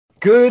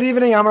Good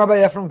evening. I'm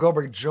Rabbi Ephraim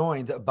Goldberg,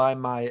 joined by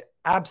my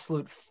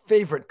absolute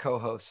favorite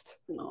co-host,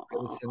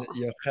 Reuven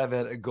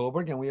Rivlin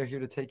Goldberg, and we are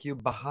here to take you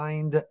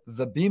behind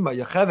the Bima.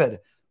 Yocheved,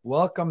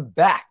 welcome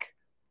back.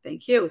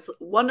 Thank you. It's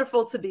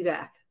wonderful to be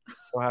back.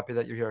 So happy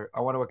that you're here.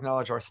 I want to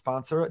acknowledge our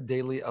sponsor,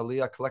 Daily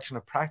Aliyah, a collection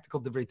of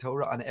practical Divrei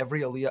Torah on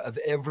every Aliyah of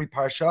every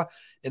Parsha.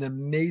 An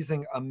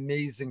amazing,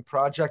 amazing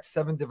project.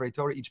 7 Divrei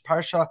Torah each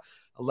Parsha,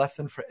 a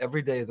lesson for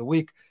every day of the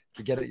week. You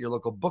can get it at your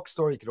local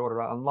bookstore. You can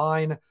order it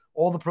online.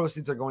 All the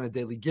proceeds are going to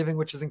daily giving,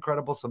 which is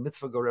incredible. So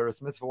mitzvah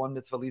goreres mitzvah. One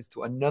mitzvah leads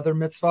to another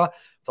mitzvah.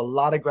 With a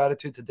lot of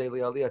gratitude to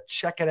Daily Aliyah.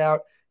 Check it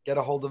out. Get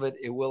a hold of it.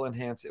 It will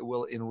enhance, it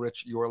will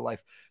enrich your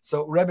life.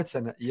 So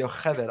Rebbitzin,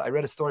 Yocheved, I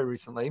read a story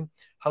recently.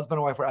 Husband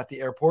and wife were at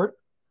the airport.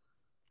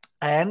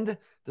 And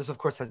this, of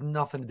course, has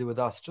nothing to do with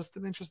us. Just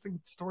an interesting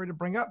story to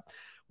bring up,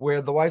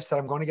 where the wife said,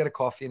 I'm going to get a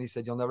coffee. And he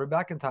said, you'll never be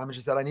back in time. And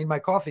she said, I need my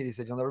coffee. And he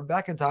said, you'll never be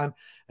back in time.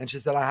 And she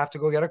said, I have to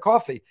go get a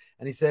coffee.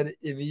 And he said,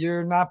 if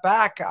you're not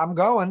back, I'm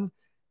going.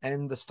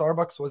 And the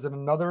Starbucks was in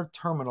another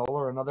terminal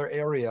or another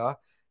area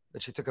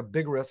that she took a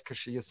big risk because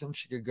she assumed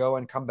she could go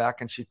and come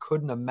back, and she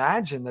couldn't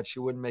imagine that she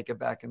wouldn't make it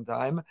back in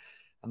time.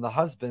 And the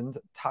husband,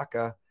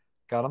 Taka,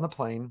 got on the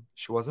plane.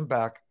 She wasn't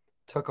back,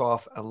 took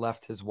off, and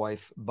left his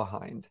wife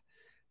behind.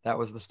 That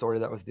was the story.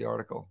 That was the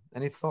article.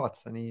 Any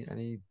thoughts?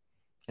 Any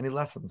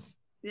lessons?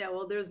 Yeah,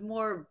 well, there's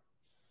more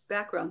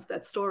backgrounds to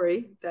that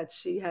story, that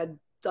she had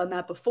done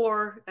that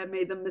before and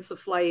made them miss a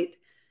flight.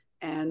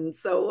 And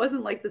so it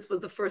wasn't like this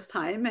was the first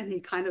time. And he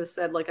kind of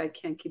said, like, I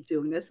can't keep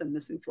doing this and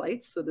missing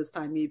flights. So this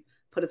time he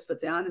put his foot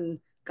down and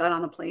got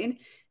on a plane.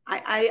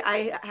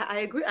 I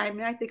agree. I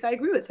mean, I think I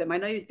agree with him. I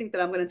know you think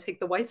that I'm going to take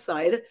the white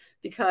side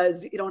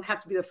because you don't have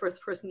to be the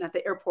first person at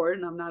the airport,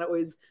 and I'm not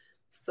always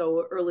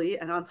so early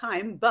and on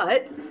time.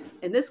 But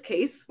in this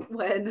case,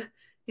 when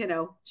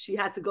she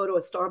had to go to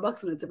a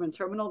Starbucks in a different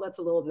terminal, that's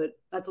a little bit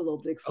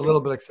extreme. A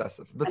little bit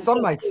excessive. But and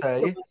some might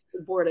say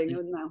boarding.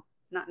 No,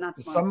 not smart.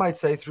 Some might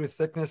say through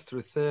thickness,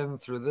 through thin,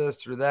 through this,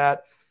 through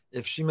that.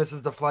 If she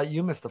misses the flight,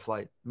 you miss the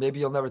flight. Maybe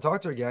you'll never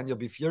talk to her again. You'll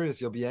be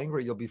furious. You'll be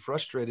angry. You'll be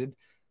frustrated.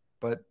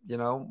 But,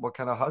 what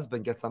kind of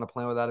husband gets on a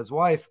plane without his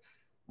wife?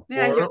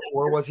 Yeah,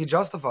 or was he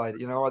justified?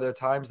 Are there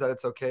times that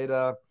it's okay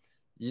to,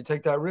 you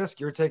take that risk?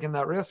 You're taking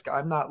that risk.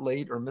 I'm not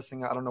late or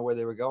missing. I don't know where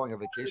they were going, a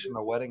vacation,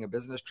 a wedding, a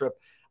business trip.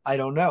 I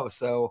don't know.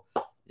 So,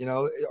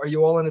 are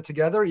you all in it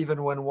together,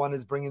 even when one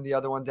is bringing the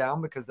other one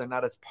down because they're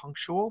not as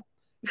punctual?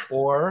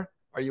 Or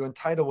are you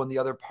entitled when the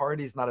other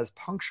party is not as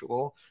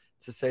punctual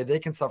to say they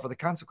can suffer the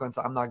consequence?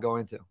 I'm not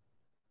going to.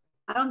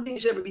 I don't think you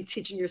should ever be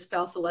teaching your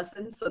spouse a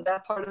lesson. So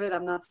that part of it,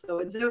 I'm not so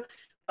into.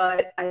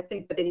 But I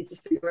think that they need to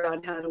figure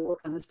out how to work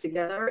on this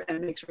together and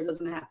make sure it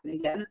doesn't happen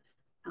again.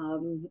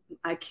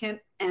 I can't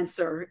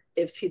answer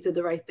if he did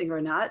the right thing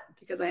or not,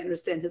 because I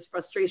understand his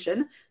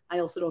frustration. I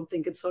also don't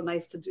think it's so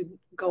nice to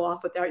go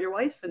off without your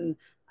wife. And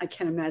I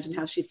can't imagine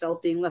how she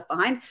felt being left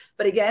behind.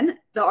 But again,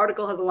 the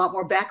article has a lot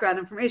more background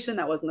information.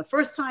 That wasn't the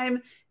first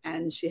time.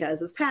 And she has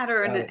this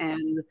pattern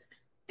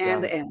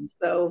and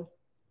so.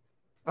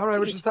 All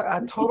right, which is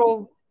a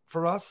total,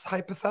 for us,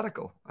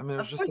 hypothetical. I mean, it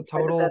was just a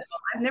total.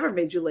 I've never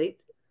made you late.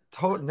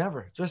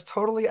 Never. Just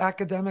totally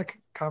academic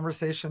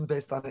conversation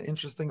based on an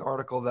interesting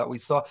article that we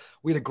saw.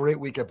 We had a great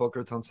week at Boca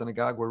Raton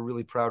Synagogue. We're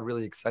really proud,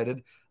 really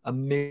excited.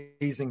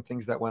 Amazing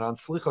things that went on.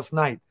 Slichos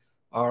Night,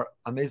 our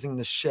amazing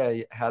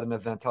Neshe, had an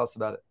event. Tell us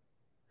about it.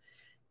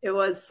 It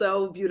was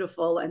so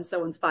beautiful and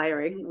so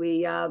inspiring.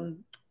 We,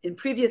 in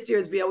previous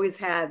years, we always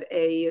have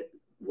a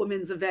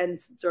women's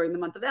event during the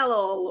month of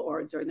Elul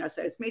or during the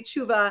Aseret Mei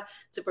Tshuva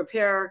to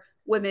prepare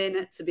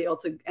women to be able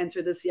to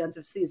enter this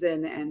Yontif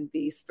season and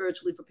be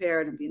spiritually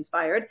prepared and be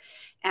inspired.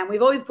 And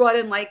we've always brought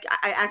in, like,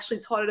 I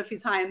actually taught it a few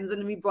times,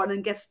 and we brought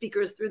in guest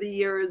speakers through the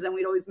years, and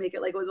we'd always make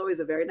it like it was always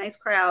a very nice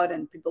crowd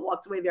and people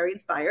walked away very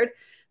inspired.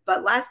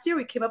 But last year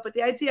we came up with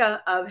the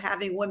idea of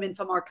having women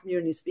from our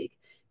community speak,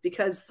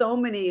 because so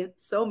many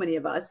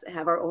of us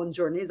have our own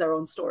journeys, our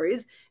own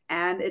stories.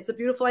 And it's a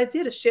beautiful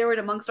idea to share it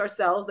amongst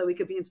ourselves, that we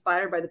could be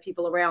inspired by the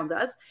people around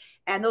us.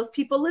 And those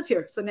people live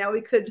here. So now we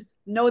could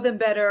know them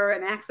better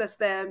and access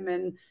them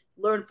and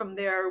learn from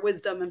their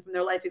wisdom and from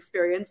their life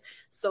experience.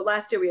 So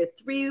last year we had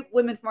 3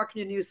 women from our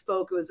community who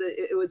spoke.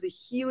 It was a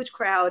huge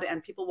crowd,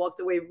 and people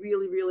walked away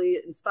really, really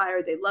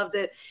inspired. They loved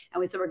it. And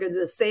we said, we're going to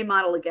do the same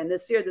model again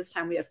this year. This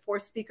time we had 4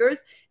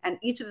 speakers, and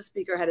each of the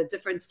speakers had a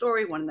different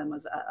story. One of them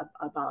was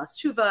a Balas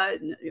Tshuva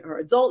in her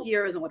adult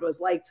years and what it was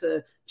like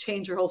to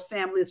change her whole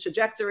family's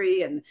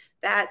trajectory. And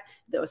that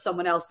there was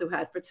someone else who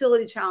had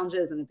fertility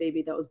challenges and a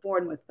baby that was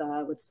born with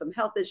some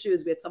health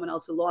issues. We had someone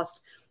else who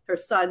lost her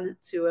son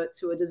to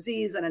a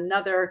disease, and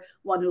another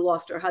one who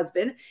lost her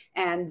husband.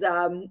 And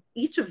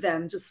each of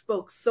them just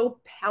spoke so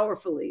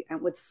powerfully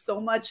and with so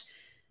much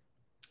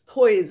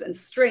poise and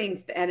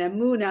strength and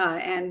emuna,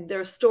 and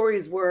their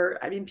stories were,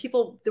 I mean,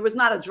 there was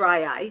not a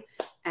dry eye,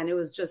 and it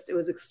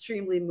was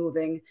extremely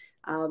moving.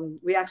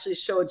 We actually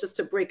showed, just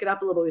to break it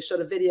up a little bit, we showed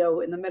a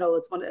video in the middle.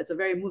 It's a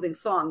very moving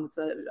song. It's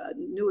a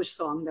newish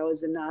song that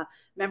was in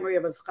memory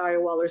of Zachariah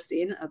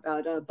Wallerstein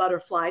about a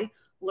butterfly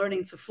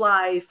learning to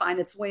fly, find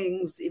its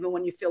wings. Even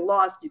when you feel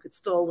lost, you could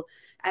still,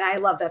 and I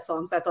love that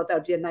song. So I thought that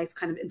would be a nice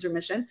kind of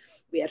intermission.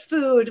 We had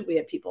food, we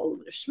had people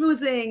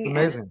schmoozing.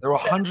 Amazing. There were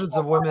hundreds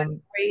of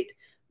women. Great.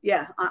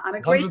 Yeah. On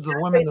a great Hundreds of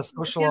women. The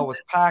social hall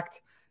was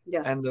packed.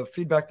 Yeah. And the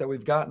feedback that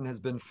we've gotten has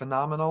been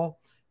phenomenal.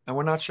 And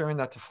we're not sharing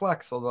that to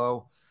flex,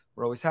 although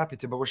we're always happy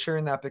to, but we're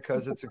sharing that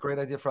because it's a great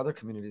idea for other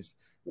communities.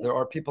 Yeah. There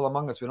are people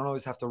among us. We don't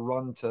always have to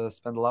run to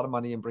spend a lot of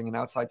money and bring in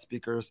outside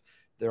speakers.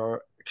 There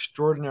are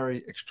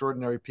extraordinary,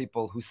 extraordinary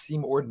people who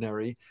seem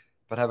ordinary,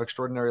 but have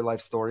extraordinary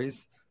life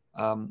stories.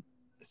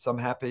 Some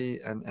happy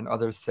and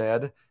others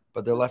sad,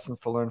 but there are lessons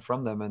to learn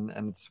from them.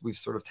 And we've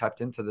sort of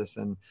tapped into this.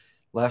 And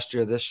last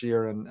year, this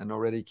year, and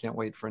already can't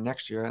wait for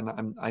next year. And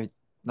I'm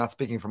not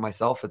speaking for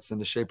myself. It's in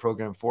the Shea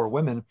program for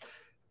women.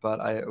 But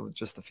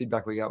just the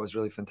feedback we got was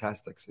really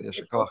fantastic. So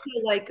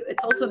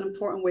it's also an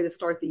important way to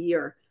start the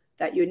year,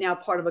 that you're now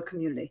part of a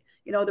community.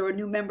 You know, there were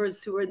new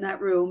members who were in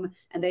that room,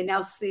 and they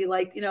now see,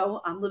 like, you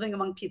know, I'm living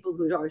among people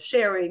who are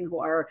sharing,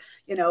 who are,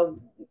 you know,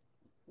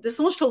 there's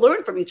so much to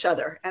learn from each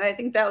other. And I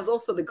think that was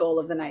also the goal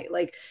of the night.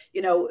 Like,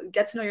 you know,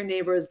 get to know your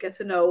neighbors, get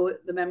to know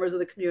the members of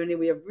the community.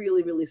 We have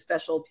really, really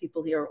special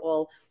people here,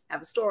 all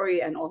have a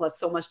story and all have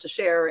so much to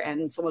share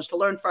and so much to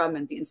learn from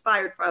and be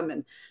inspired from,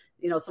 and,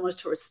 you know, so much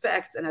to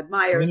respect and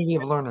admire. Community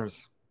of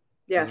learners.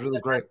 Yeah. It's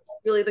really great.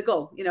 Really the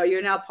goal. You know,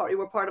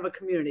 we're part of a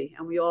community,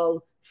 and we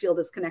all feel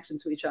this connection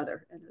to each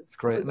other. And it's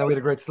great. And then we had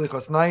a great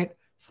Slichos night.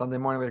 Sunday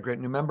morning, we had a great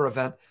new member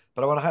event.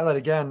 But I want to highlight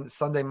again,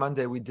 Sunday,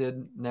 Monday, we've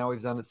done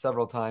it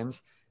several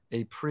times,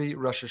 a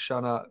pre-Rosh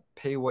Hashanah,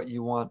 pay what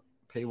you want,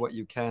 pay what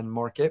you can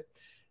market.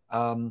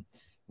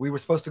 We were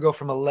supposed to go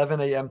from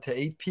 11 a.m. to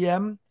 8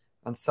 p.m.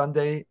 On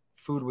Sunday,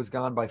 food was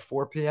gone by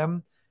 4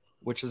 p.m.,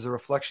 which is a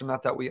reflection,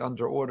 not that we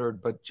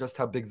under-ordered, but just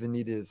how big the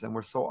need is. And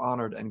we're so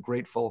honored and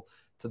grateful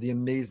to the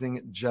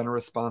amazing,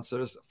 generous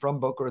sponsors from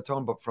Boca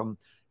Raton, but from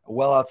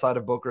well outside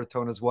of Boca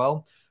Raton as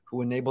well,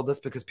 who enabled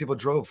this, because people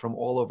drove from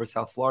all over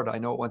South Florida. I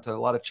know it went to a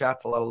lot of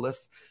chats, a lot of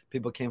lists.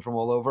 People came from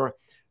all over.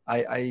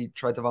 I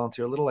tried to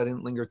volunteer a little. I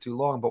didn't linger too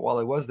long, but while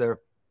I was there,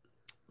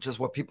 just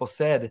what people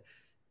said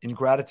in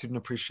gratitude and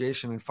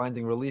appreciation and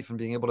finding relief and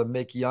being able to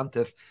make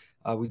Yontif.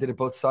 We did it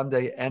both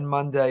Sunday and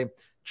Monday.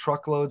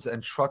 Truckloads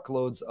and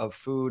truckloads of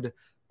food.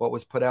 What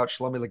was put out,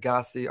 Shlomi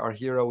Legassi, our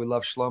hero. We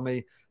love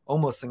Shlomi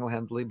almost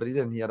single-handedly, but he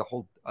didn't. He had a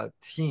whole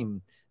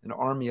team, an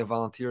army of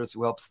volunteers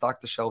who helped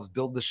stock the shelves,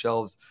 build the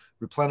shelves,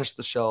 replenish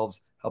the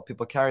shelves, help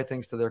people carry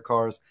things to their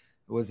cars.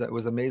 It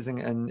was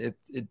amazing, and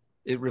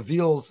it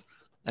reveals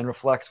and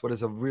reflects what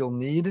is a real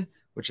need,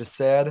 which is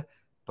sad.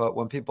 But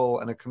when people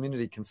in a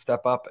community can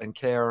step up and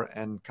care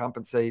and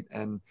compensate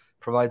and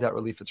provide that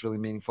relief, it's really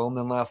meaningful. And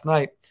then last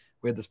night,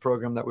 we had this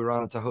program that we were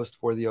honored to host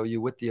for the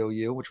OU with the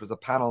OU, which was a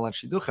panel on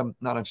shidduchim,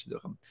 not on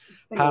shidduchim,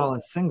 panel on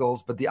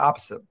singles, but the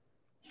opposite.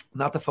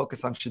 Not the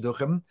focus on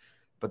shidduchim,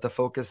 but the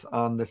focus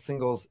on the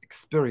singles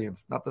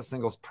experience, not the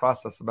singles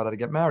process about how to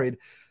get married,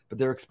 but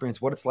their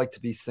experience, what it's like to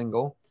be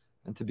single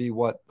and to be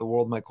what the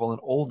world might call an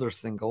older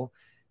single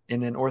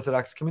in an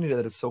Orthodox community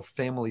that is so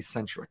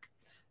family-centric.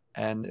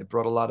 And it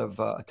brought a lot of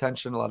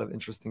attention, a lot of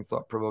interesting,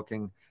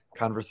 thought-provoking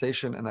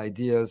conversation and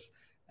ideas.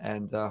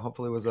 And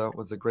hopefully it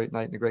was a great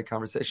night and a great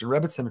conversation.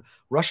 Rebbitzin,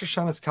 Rosh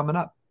Hashanah is coming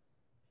up.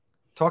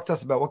 Talk to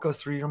us about what goes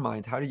through your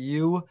mind. How do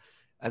you,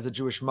 as a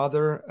Jewish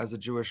mother, as a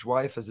Jewish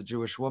wife, as a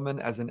Jewish woman,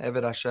 as an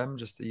Eved Hashem,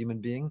 just a human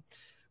being,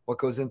 what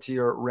goes into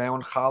your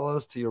round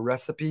challahs, to your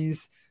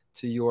recipes,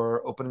 to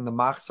your opening the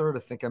machzor, to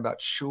thinking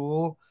about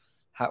shul?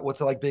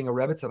 What's it like being a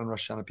Rebbitzin on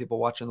Rosh Hashanah? People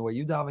watching the way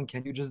you daven.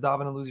 Can you just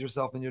daven and lose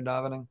yourself in your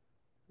davening?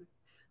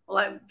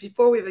 Well,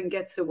 before we even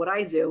get to what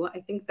I do, I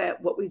think that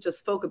what we just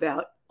spoke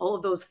about, all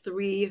of those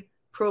 3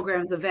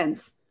 programs,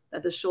 events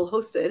that the shul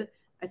hosted,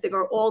 I think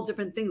are all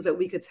different things that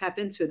we could tap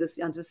into this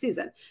Yontif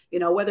season. You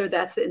know, whether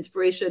that's the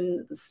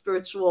inspiration, the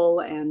spiritual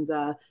and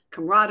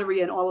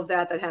camaraderie and all of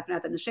that happened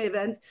at the Nesheh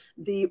event,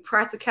 the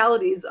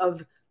practicalities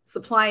of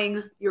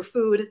supplying your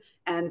food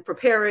and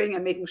preparing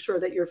and making sure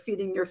that you're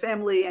feeding your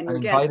family and your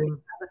guests,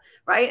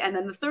 right? And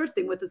then the third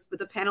thing with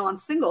the panel on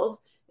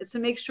singles is to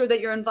make sure that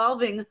you're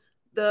involving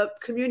the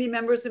community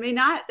members who may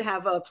not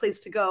have a place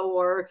to go,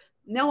 or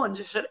no one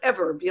should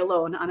ever be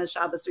alone on a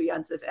Shabbos or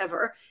Yontif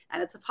ever.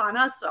 And it's upon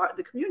us,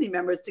 the community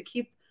members, to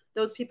keep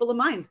those people in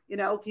mind, you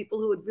know, people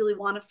who would really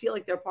want to feel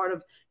like they're part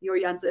of your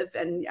Yontif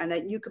and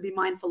that you could be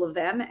mindful of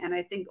them. And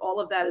I think all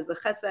of that is the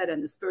chesed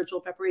and the spiritual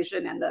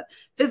preparation and the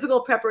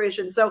physical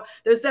preparation. So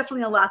there's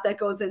definitely a lot that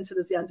goes into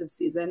this Yontif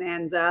season.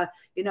 And,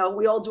 you know,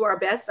 we all do our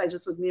best. I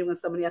just was meeting with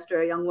someone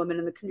yesterday, a young woman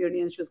in the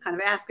community, and she was kind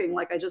of asking,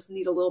 like, I just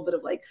need a little bit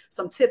of like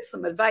some tips,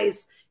 some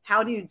advice.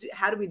 How do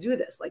we do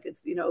this? Like,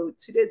 it's, you know,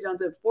 2 days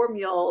Yontif, 4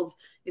 meals,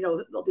 you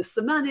know, the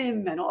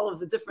simanim and all of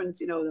the different,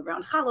 you know, the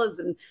round challahs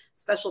and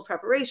special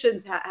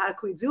preparations. How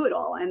can we do it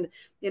all? And,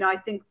 you know, I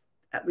think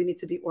we need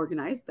to be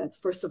organized. That's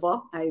first of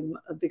all. I'm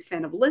a big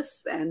fan of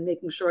lists and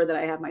making sure that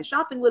I have my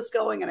shopping list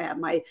going and I have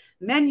my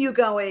menu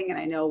going and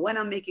I know when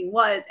I'm making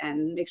what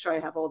and make sure I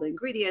have all the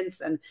ingredients.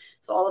 And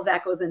so all of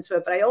that goes into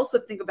it. But I also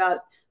think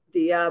about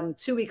the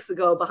 2 weeks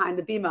ago behind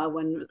the Bima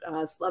when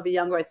Slavi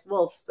Young Rice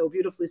Wolf so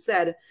beautifully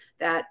said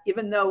that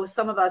even though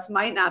some of us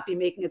might not be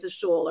making it to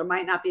shul or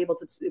might not be able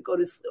to go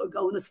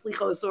into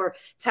slichos or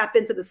tap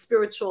into the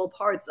spiritual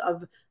parts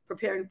of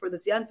preparing for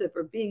this Yantif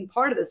or being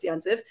part of this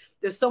Yantif,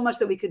 there's so much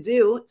that we could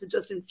do to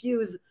just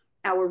infuse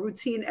our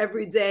routine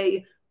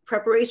everyday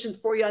preparations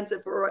for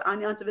Yantif or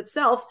on Yantif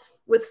itself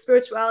with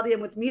spirituality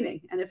and with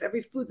meaning. And if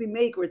every food we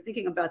make, we're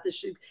thinking about this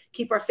should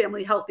keep our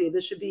family healthy.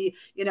 This should be,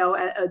 a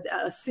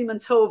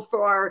siman tov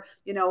for our,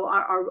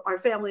 our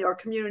family, our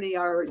community,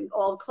 our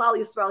all Klal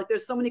Yisrael. Like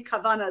there's so many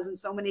kavanas and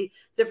so many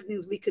different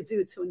things we could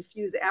do to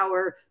infuse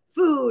our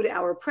food,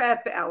 our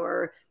prep,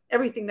 our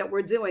everything that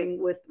we're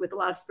doing with a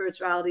lot of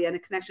spirituality and a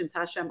connection to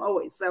Hashem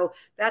always. So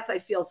that's, I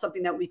feel,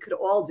 something that we could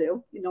all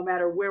do, no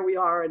matter where we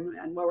are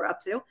and what we're up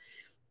to.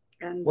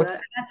 And that's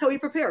how we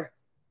prepare.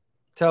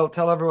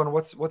 Tell everyone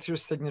what's your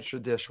signature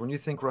dish when you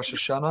think Rosh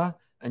Hashanah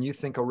and you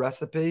think a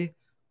recipe.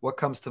 What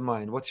comes to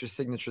mind? What's your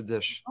signature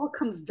dish? All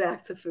comes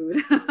back to food.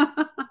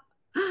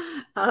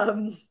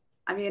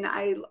 I mean,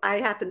 I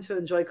happen to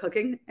enjoy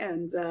cooking,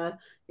 and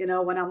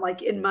when I'm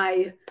like in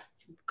my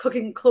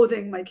cooking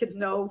clothing, my kids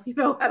know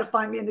how to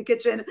find me in the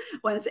kitchen.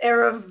 When it's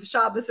Erev,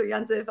 Shabbos, or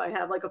Yantif, I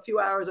have like a few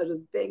hours. I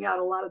just bang out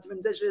a lot of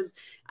different dishes.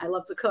 I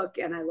love to cook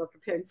and I love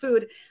preparing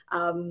food.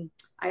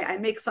 I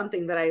make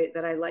something that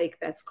I like.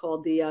 That's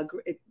called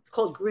it's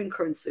called green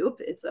currant soup.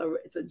 It's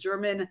a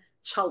German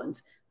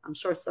cholent. I'm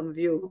sure some of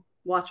you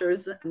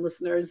watchers and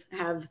listeners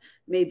have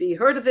maybe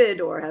heard of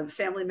it or have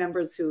family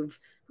members who've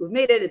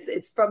made it.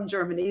 It's from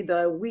Germany.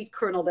 The wheat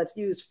kernel that's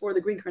used for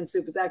the green currant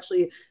soup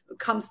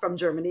comes from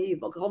Germany. You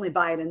can only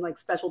buy it in like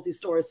specialty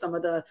stores. Some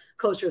of the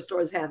kosher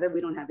stores have it.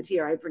 We don't have it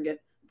here. I bring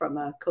it from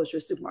a kosher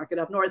supermarket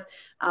up north.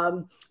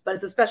 But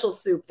it's a special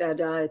soup that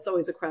it's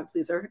always a crowd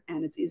pleaser,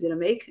 and it's easy to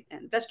make,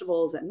 and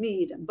vegetables and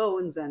meat and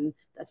bones and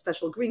that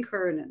special green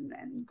curd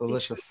and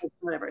delicious,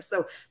 whatever.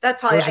 So that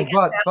probably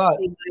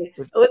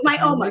it was my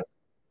oma.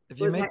 If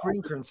you make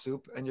green currant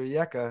soup and you're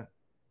yeka,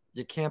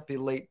 you can't be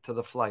late to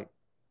the flight.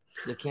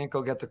 You can't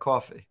go get the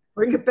coffee.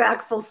 Bring it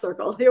back full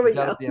circle. Here we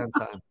go. Gotta be on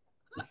time.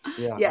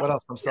 Yeah. Yes. What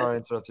else? I'm sorry I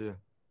interrupted you.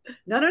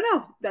 No.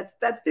 That's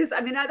this. I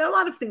mean, there are a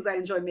lot of things I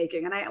enjoy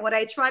making, and what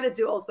I try to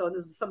do also, and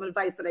this is some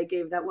advice that I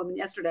gave that woman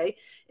yesterday,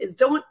 is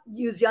don't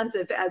use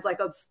Yantif as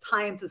like a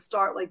time to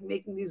start like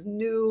making these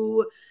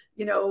new,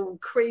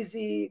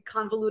 crazy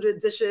convoluted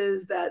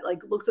dishes that like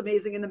looked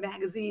amazing in the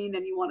magazine,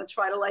 and you want to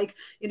try to like,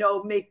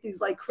 make these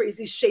like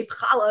crazy shaped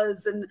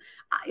challahs and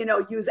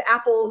use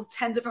apples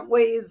 10 different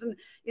ways, and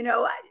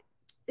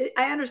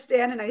I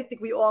understand, and I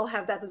think we all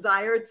have that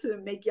desire to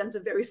make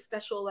Yantif very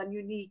special and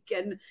unique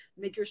and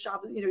make your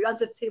shop,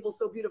 Yantif table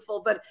so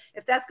beautiful. But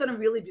if that's going to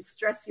really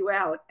stress you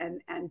out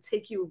and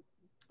take you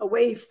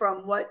away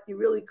from what you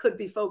really could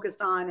be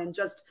focused on and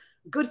just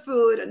good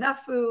food,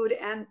 enough food,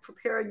 and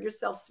preparing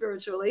yourself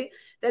spiritually,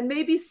 then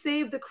maybe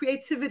save the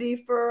creativity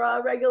for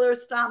a regular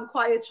Stam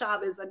quiet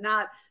Shabbos and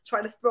not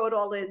try to throw it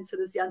all into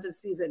this Yantif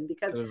season.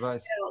 Because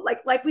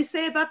like we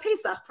say about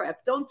Pesach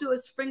prep, don't do a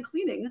spring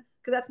cleaning,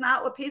 because that's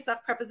not what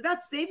Pesach prep is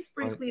about. Save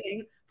spring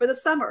cleaning for the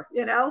summer,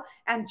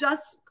 and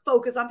just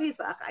focus on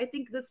Pesach. I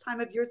think this time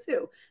of year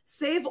too.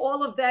 Save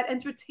all of that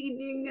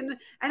entertaining,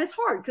 and it's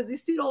hard because you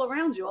see it all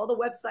around you, all the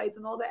websites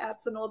and all the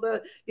apps and all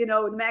the,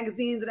 the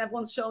magazines, and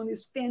everyone's showing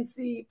these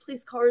fancy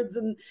place cards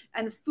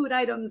and food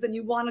items, and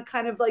you want to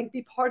kind of like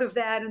be part of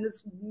that and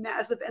this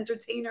massive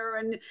entertainer,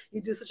 and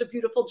you do such a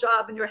beautiful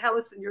job in your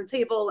house and your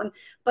table.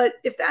 But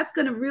if that's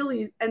going to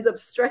really end up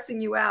stressing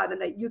you out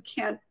and that you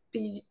can't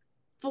be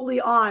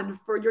fully on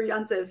for your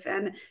Yantif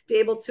and be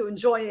able to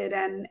enjoy it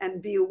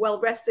and be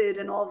well rested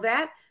and all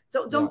that,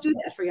 don't do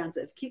that for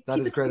Yantif. That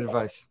is great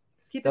advice.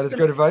 That is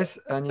great advice.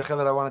 And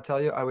Yocheved, I want to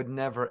tell you, I would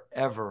never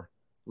ever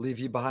leave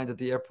you behind at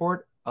the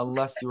airport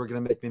unless you were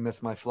going to make me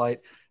miss my flight.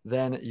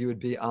 Then you would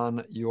be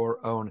on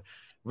your own.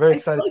 Very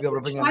excited to be able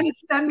to bring trying to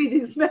send me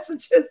these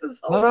messages this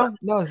whole time.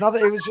 No, it's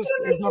nothing.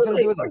 It's nothing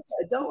to do with us.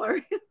 Don't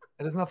worry.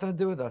 It has nothing to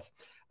do with us.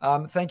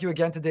 Thank you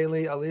again to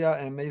Daily Aliyah,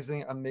 an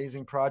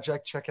amazing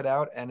project. Check it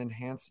out and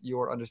enhance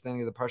your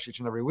understanding of the Parsha each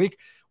and every week.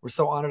 We're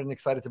so honored and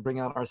excited to bring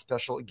on our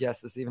special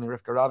guest this evening,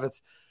 Rivka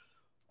Ravitz.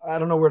 I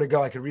don't know where to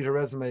go. I could read her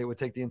resume. It would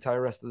take the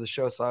entire rest of the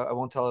show, so I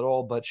won't tell it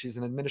all, but she's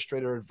an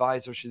administrator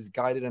advisor. She's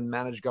guided and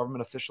managed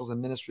government officials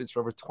and ministries for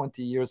over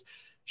 20 years.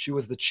 She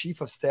was the chief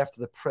of staff to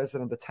the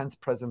president, the 10th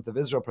president of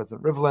Israel,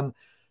 President Rivlin.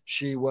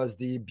 She was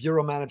the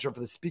bureau manager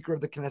for the Speaker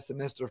of the Knesset,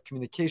 Minister of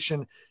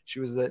Communication. She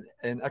was an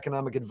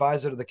economic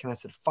advisor to the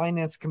Knesset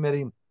Finance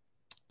Committee.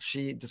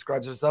 She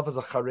describes herself as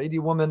a Haredi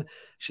woman.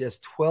 She has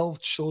 12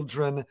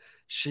 children.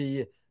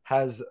 She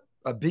has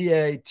a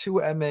BA,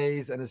 2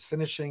 MAs, and is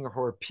finishing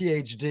her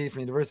PhD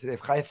from the University of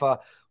Haifa.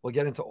 We'll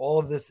get into all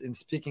of this in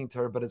speaking to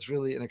her, but it's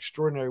really an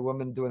extraordinary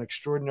woman doing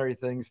extraordinary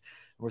things.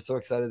 And we're so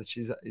excited that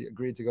she's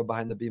agreed to go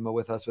behind the Bima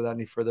with us. Without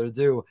any further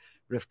ado,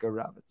 Rivka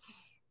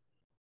Ravitz.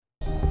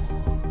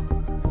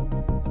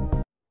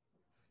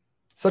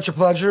 Such a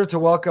pleasure to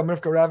welcome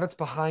Rivka Ravitz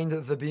behind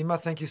the Bima.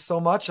 Thank you so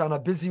much. On a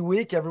busy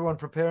week, everyone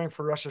preparing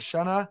for Rosh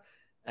Hashanah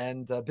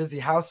and busy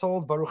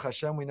household. Baruch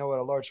Hashem, we know what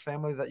a large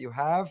family that you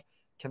have,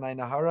 Kenai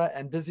Nahara,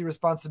 and busy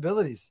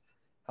responsibilities,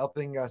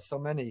 helping so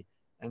many.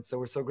 And so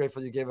we're so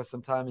grateful you gave us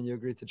some time and you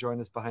agreed to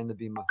join us behind the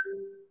Bima.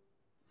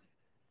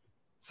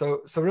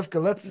 So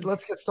Rivka,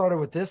 let's get started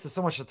with this. There's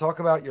so much to talk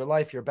about, your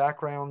life, your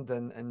background,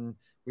 and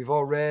we've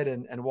all read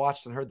and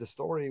watched and heard the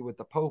story with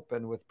the Pope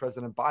and with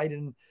President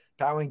Biden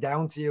bowing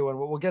down to you, and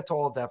we'll get to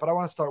all of that. But I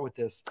want to start with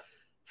this.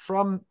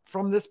 From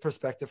this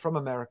perspective, from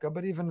America,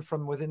 but even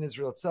from within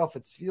Israel itself,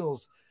 it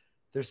feels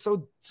there's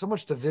so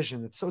much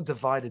division. It's so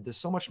divided. There's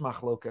so much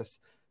machlokas,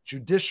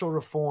 judicial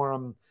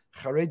reform,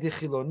 Haredi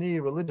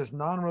Chiloni, religious,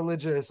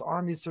 non-religious,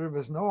 army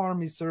service, no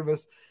army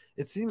service.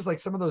 It seems like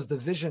some of those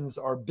divisions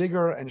are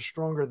bigger and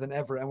stronger than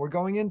ever. And we're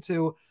going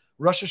into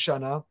Rosh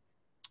Hashanah,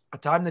 a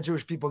time that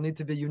Jewish people need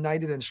to be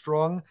united and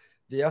strong.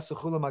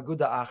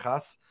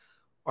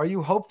 Are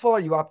you hopeful? Are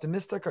you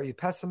optimistic? Are you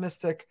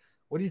pessimistic?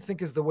 What do you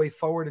think is the way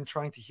forward in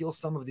trying to heal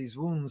some of these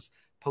wounds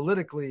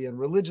politically and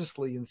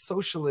religiously and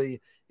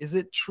socially? Is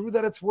it true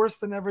that it's worse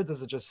than ever?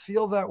 Does it just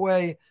feel that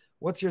way?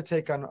 What's your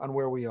take on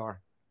where we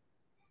are?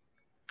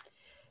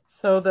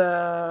 So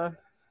the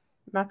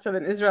matzah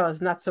in Israel is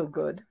not so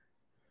good.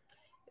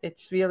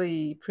 It's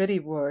really pretty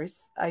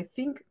worse. I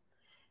think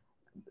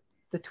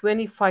the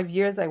 25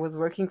 years I was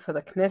working for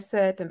the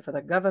Knesset and for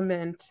the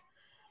government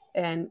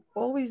and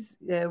always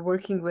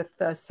working with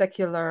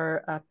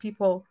secular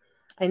people,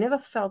 I never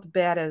felt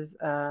bad as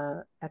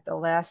at the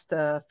last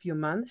few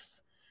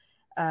months,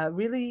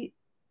 really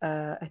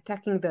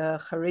attacking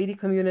the Haredi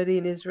community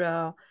in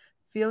Israel,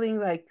 feeling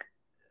like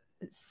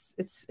it's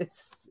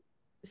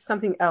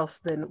something else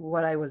than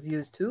what I was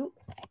used to,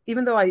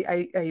 even though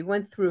I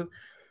went through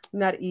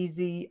not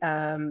easy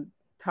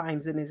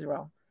times in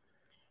Israel.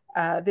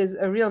 There's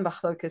a real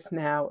machlokas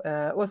now,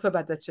 also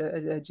about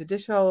the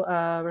judicial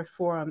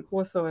reform,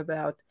 also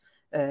about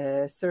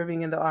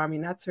serving in the army,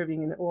 not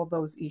serving, in all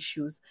those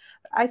issues.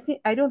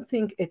 I don't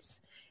think it's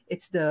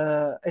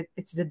the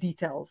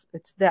details.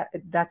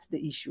 That's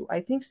the issue. I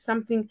think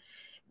something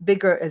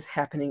bigger is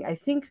happening. I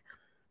think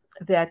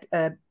that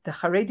the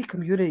Haredi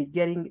community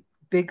getting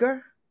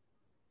bigger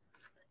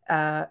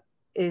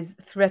is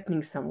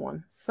threatening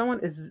someone. Someone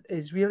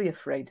is really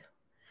afraid.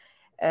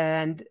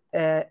 And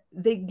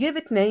they give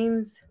it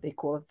names. They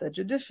call it the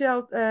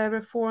judicial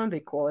reform. They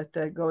call it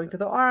going to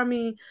the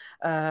army,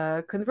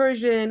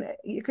 conversion.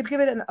 You could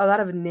give it a lot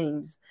of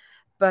names.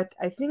 But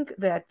I think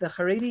that the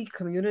Haredi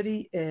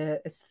community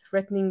is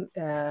threatening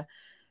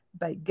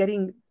by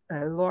getting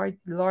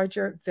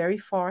larger, very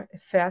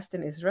fast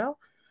in Israel.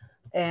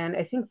 And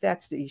I think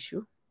that's the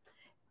issue.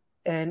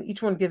 And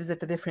each one gives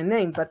it a different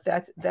name, but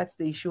that's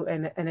the issue.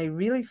 And I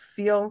really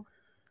feel,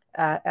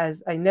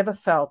 as I never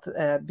felt,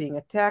 being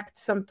attacked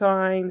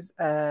sometimes,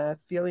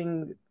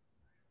 feeling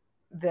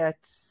that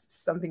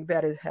something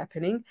bad is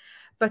happening.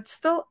 But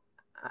still,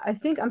 I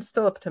think I'm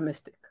still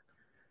optimistic.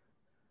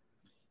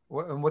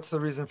 And what's the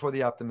reason for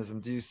the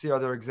optimism? Do you see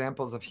other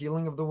examples of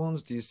healing of the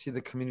wounds? Do you see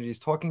the communities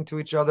talking to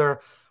each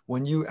other?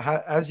 When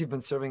as you've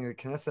been serving the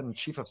Knesset and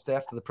Chief of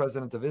Staff to the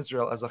President of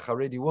Israel as a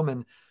Haredi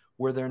woman,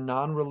 were there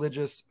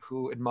non-religious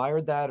who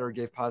admired that or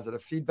gave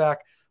positive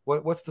feedback?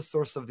 What's the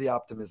source of the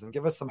optimism?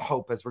 Give us some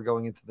hope as we're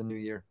going into the new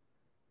year.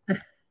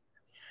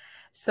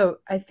 So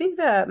I think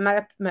that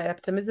my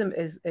optimism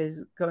is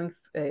going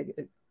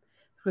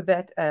through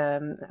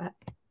that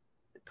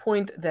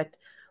point that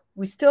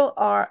we still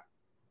are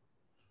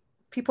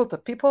people to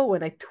people.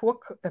 When I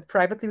talk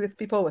privately with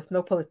people, with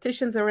no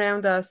politicians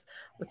around us,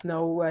 with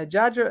no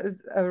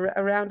judges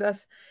around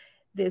us,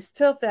 there's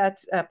still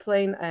that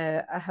plain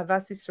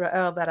Ahavas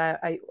Israel that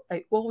I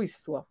always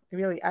saw.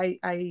 Really,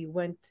 I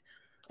went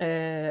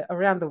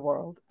around the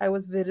world. I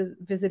was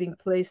visiting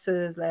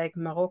places like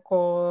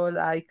Morocco,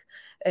 like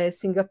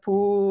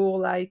Singapore,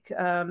 like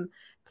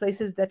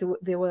places that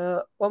there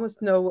were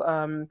almost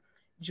no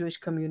Jewish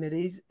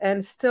communities.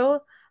 And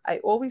still, I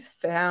always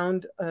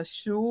found a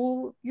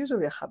shul,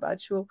 usually a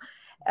Chabad shul,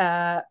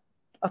 a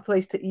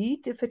place to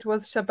eat if it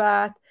was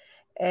Shabbat.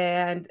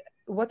 And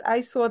what I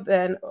saw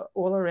then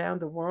all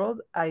around the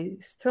world, I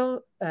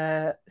still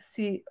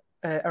see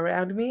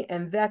around me,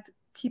 and that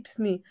keeps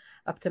me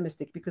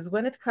optimistic, because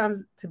when it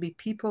comes to be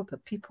people to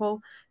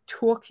people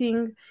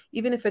talking,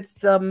 even if it's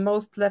the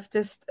most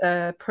leftist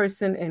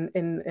person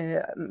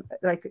in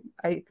like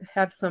I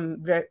have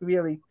some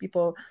really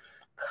people,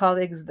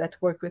 colleagues that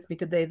work with me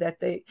today, that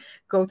they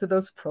go to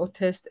those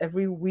protests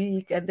every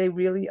week and they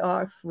really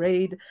are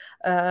afraid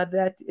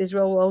that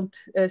Israel won't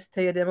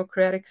stay a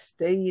democratic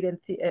state and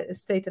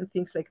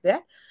things like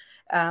that.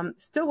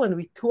 Still, when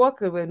we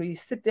talk, when we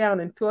sit down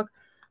and talk,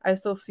 I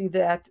still see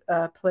that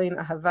plain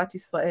Ahavat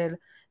Israel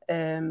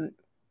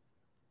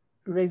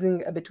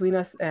raising between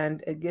us,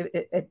 and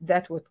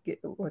that's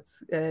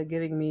what's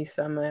giving me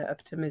some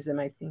optimism,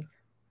 I think.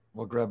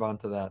 We'll grab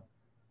onto that.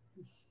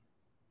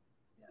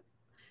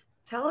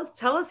 Tell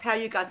us how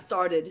you got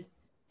started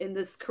in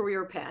this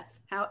career path.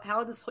 How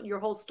your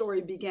whole story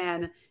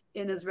began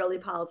in Israeli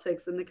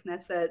politics, in the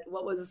Knesset.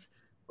 What was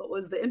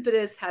the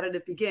impetus? How did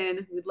it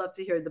begin? We'd love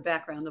to hear the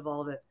background of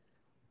all of it.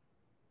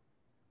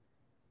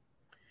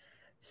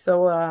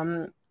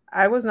 So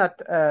I was not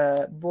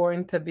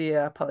born to be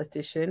a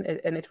politician,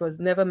 and it was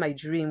never my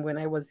dream. When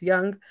I was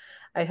young,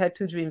 I had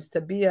two dreams: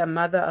 to be a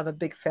mother of a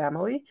big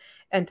family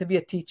and to be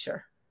a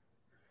teacher.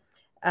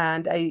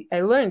 And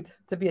I learned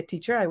to be a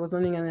teacher. I was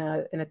learning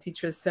in a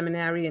teacher's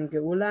seminary in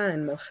Geula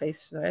and Melchei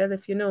Israel,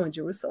 if you know, in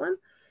Jerusalem.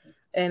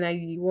 And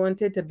I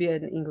wanted to be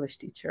an English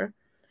teacher.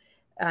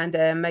 And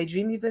my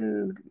dream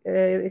even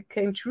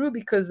came true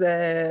because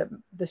the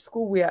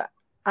school where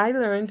I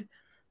learned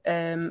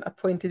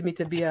appointed me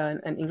to be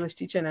an English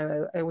teacher,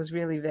 and I was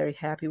really very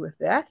happy with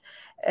that.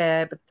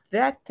 But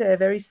that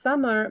very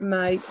summer,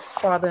 my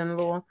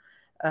father-in-law,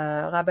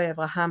 Rabbi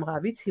Reuven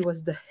Ravitz, he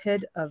was the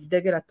head of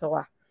Degel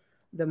HaTorah,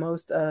 the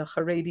most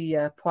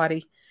Haredi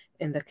party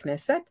in the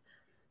Knesset,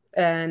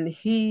 and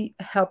he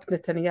helped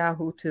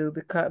Netanyahu to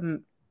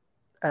become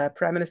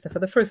prime minister for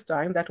the first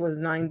time. That was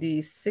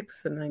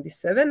 96 and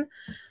 97.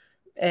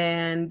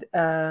 And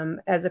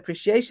as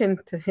appreciation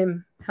to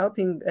him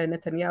helping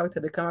Netanyahu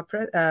to become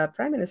a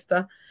prime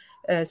minister,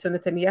 so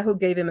Netanyahu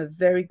gave him a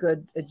very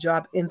good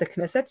job in the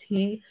Knesset.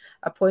 He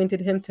appointed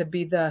him to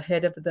be the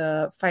head of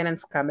the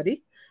finance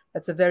committee.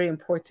 That's a very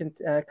important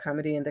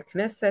committee in the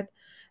Knesset,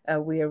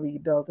 where we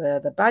build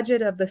the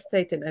budget of the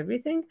state and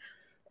everything.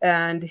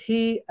 And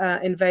he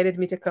invited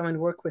me to come and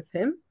work with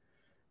him.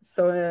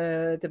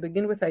 So to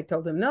begin with, I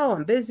told him, no,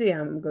 I'm busy.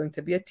 I'm going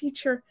to be a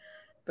teacher.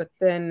 But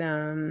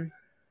then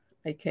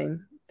I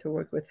came to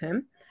work with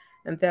him.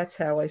 And that's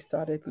how I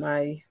started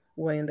my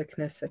way in the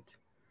Knesset.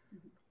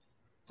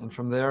 And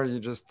from there, you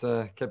just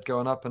kept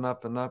going up and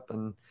up and up.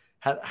 And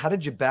how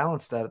did you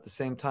balance that at the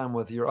same time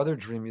with your other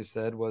dream, you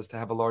said, was to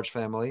have a large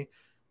family?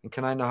 In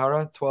Kanai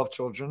Nahara, 12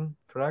 children,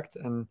 correct?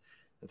 And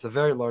it's a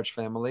very large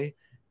family.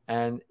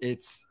 And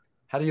it's,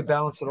 how do you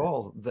balance it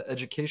all? The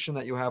education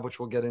that you have, which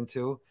we'll get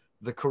into,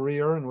 the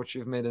career in which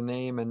you've made a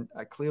name, and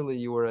clearly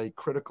you were a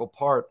critical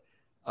part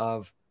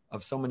of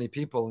so many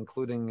people,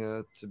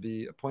 including to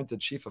be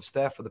appointed chief of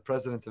staff for the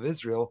president of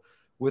Israel,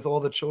 with all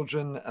the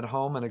children at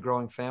home and a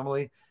growing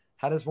family.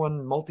 How does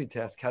one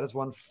multitask? How does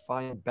one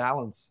find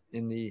balance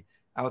in the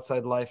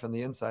outside life and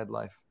the inside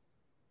life?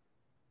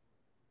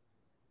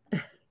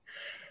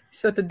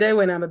 So today,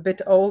 when I'm a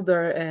bit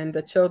older and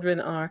the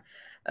children are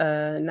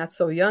not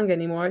so young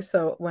anymore,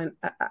 so when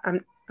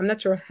I'm not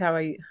sure how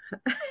I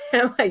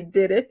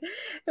did it.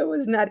 It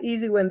was not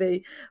easy when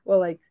they were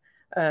like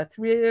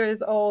 3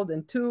 years old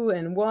and 2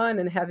 and 1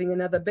 and having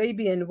another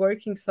baby and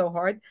working so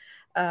hard.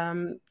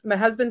 My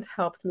husband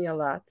helped me a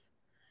lot.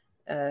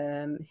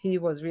 He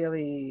was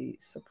really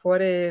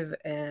supportive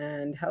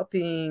and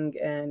helping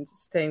and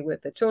staying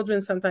with the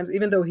children sometimes,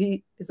 even though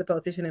he is a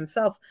politician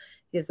himself.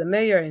 He is a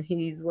mayor and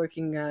he's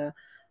working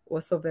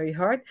also very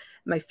hard.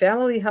 My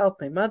family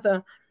helped, my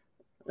mother,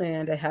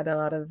 and I had a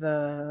lot of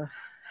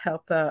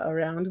help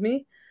around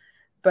me.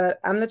 But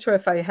I'm not sure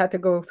if I had to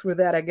go through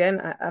that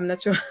again. I'm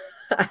not sure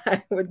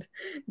I would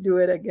do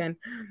it again.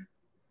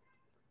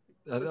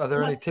 Are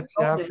there any tips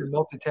you have for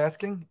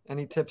multitasking?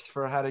 Any tips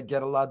for how to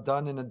get a lot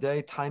done in a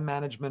day? Time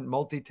management,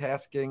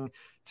 multitasking,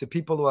 to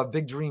people who have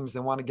big dreams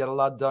and want to get a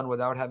lot done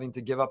without having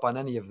to give up on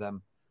any of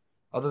them,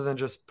 other than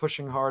just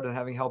pushing hard and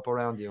having help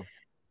around you?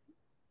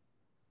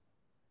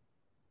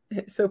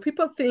 So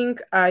people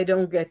think I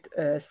don't get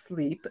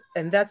sleep,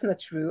 and that's not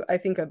true. I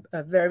think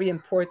a very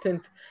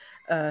important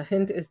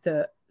hint is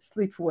to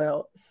sleep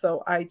well.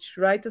 So I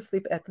try to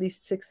sleep at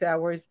least 6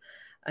 hours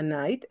a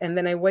night, and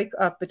then I wake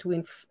up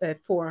between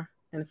 4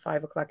 and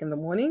 5 o'clock in the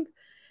morning,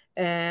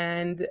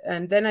 and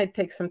then I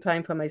take some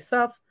time for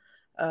myself.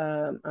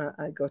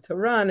 I go to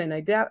run and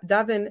I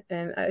daven,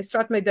 and I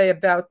start my day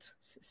about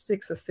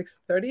 6 or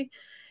 6:30,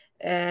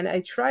 and I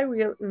try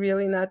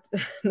really not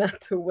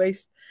to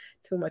waste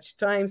too much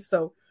time.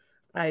 So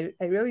I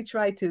really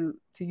try to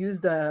use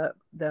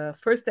the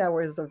first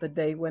hours of the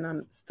day when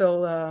I'm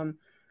still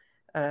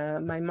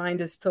my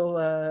mind is still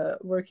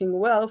working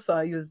well. So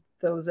I use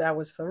those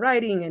hours for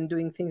writing and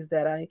doing things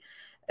that I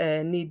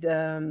need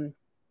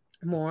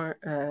more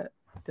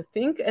to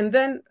think. And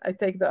then I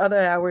take the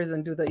other hours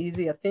and do the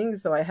easier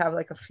things. So I have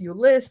like a few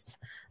lists.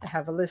 I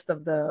have a list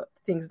of the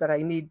things that I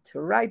need to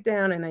write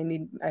down, and I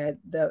need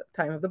the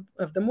time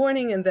of the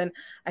morning. And then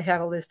I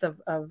have a list of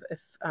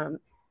if I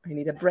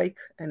need a break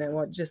and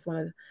I just want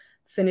to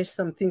finish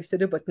some things to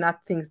do, but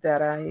not things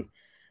that I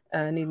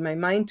need my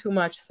mind too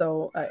much.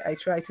 So I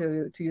try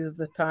to use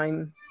the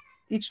time.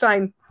 Each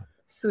time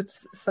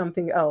suits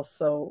something else.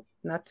 So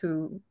not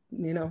to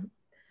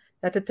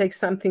take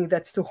something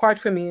that's too hard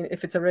for me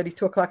if it's already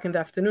 2 o'clock in the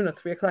afternoon or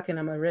 3 o'clock and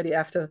I'm already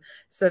after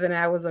 7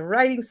 hours of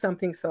writing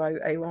something. So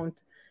I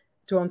won't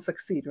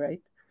succeed,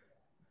 right?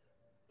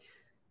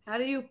 How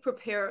do you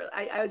prepare?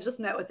 I just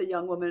met with a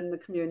young woman in the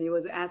community who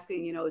was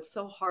asking, it's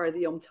so hard,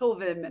 the Yom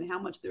Tovim, and how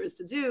much there is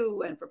to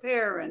do and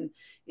prepare, and,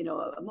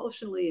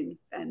 emotionally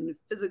and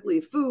physically,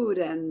 food,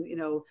 and,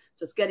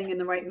 just getting in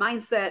the right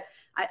mindset.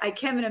 I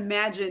can't even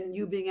imagine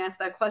you being asked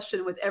that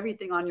question with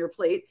everything on your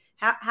plate.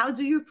 How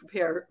do you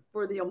prepare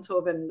for the Yom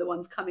Tovim, the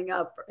ones coming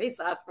up, for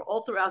Pesach, for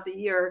all throughout the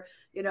year,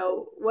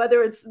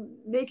 whether it's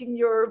making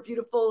your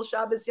beautiful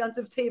Shabbos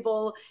Yontif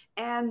table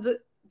and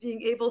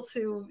being able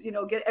to,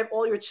 get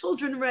all your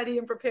children ready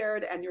and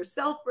prepared and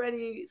yourself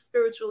ready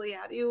spiritually?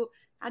 How do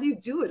you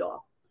do it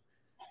all?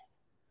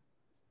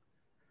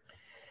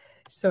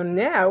 So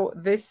now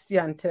this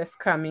Yantif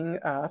coming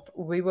up,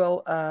 we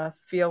will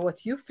feel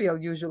what you feel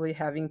usually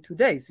having 2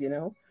 days,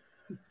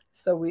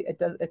 So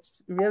it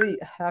really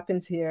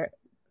happens here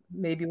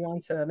maybe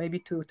once, maybe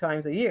 2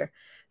 times a year.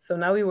 So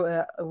now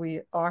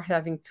we are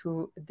having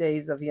 2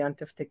 days of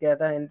Yantif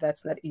together, and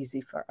that's not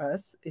easy for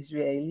us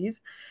Israelis.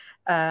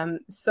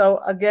 So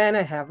again,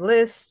 I have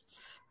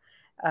lists.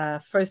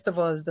 First of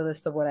all is the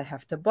list of what I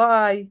have to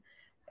buy.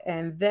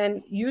 And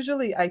then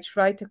usually I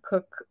try to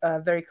cook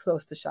very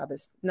close to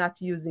Shabbos,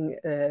 not using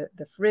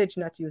the fridge,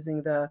 not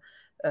using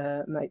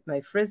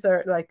my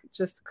freezer, like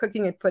just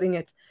cooking it, putting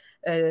it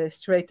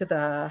straight to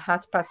the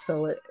hot pot.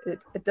 So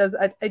it does.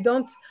 I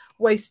don't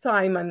waste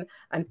time on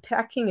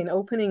packing and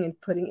opening and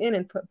putting in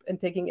and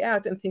taking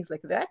out and things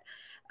like that.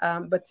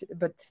 But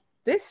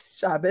this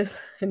Shabbos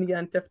and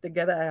Yantif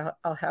together,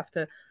 I'll have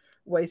to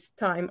waste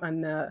time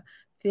on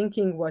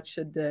thinking what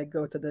should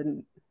go to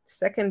the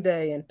second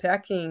day and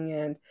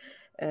packing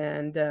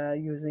and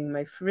using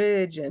my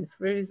fridge and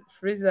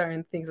freezer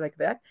and things like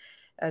that.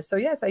 So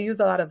yes, I use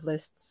a lot of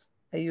lists.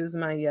 I use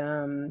my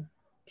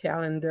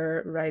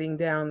calendar, writing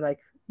down, like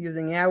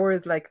using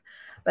hours, like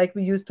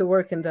we used to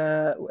work in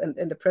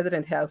the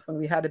president house when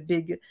we had a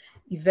big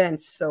event.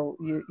 So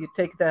you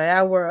take the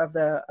hour of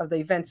the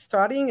event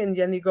starting, and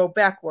then you go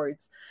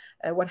backwards.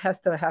 What has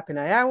to happen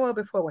an hour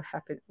before?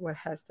 What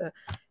has to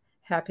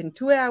happen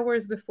 2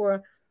 hours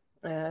before?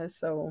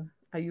 So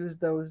I use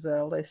those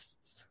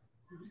lists.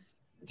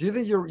 Do you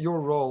think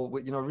your role,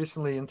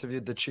 recently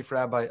interviewed the chief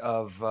rabbi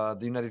of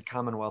the United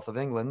Commonwealth of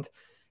England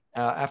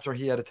after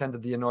he had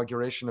attended the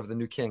inauguration of the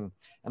new king.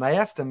 And I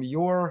asked him,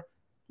 you're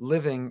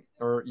living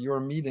or you're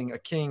meeting a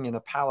king in a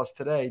palace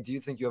today. Do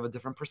you think you have a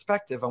different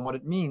perspective on what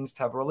it means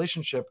to have a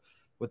relationship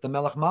with the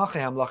Melech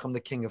Malchei Hamlachim, the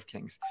King of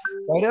Kings?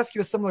 So I'd ask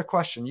you a similar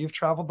question. You've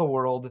traveled the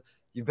world.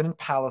 You've been in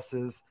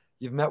palaces.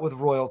 You've met with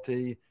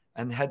royalty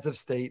and heads of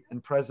state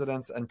and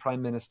presidents and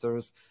prime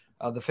ministers.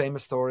 The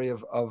famous story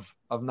of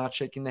not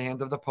shaking the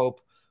hand of the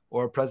Pope,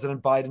 or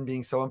President Biden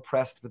being so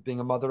impressed with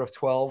being a mother of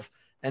 12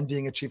 and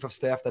being a chief of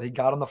staff that he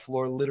got on the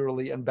floor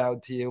literally and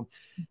bowed to you.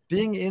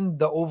 Being in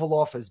the Oval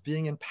Office,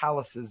 being in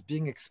palaces,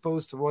 being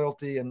exposed to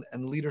royalty and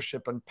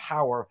leadership and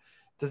power,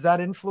 does that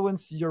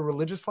influence your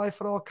religious life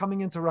at all?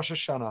 Coming into Rosh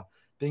Hashanah,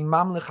 being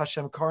Mamlech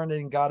Hashem,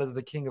 coronating God as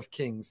the King of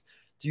Kings,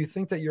 do you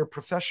think that your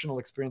professional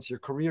experience, your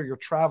career, your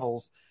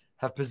travels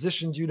have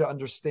positioned you to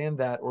understand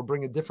that or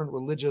bring a different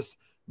religious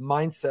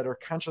mindset or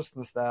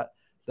consciousness that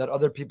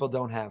other people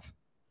don't have?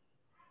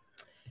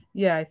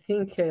 Yeah, I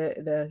think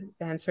the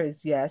answer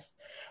is yes.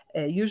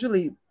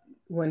 Usually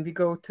when we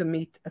go to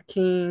meet a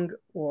king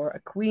or a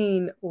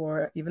queen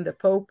or even the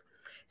Pope,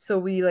 so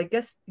we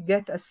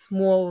get a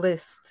small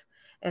list,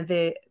 and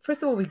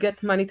first of all, we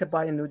get money to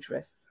buy a new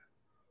dress.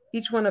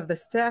 Each one of the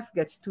staff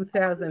gets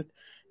 2,000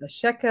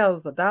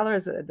 shekels or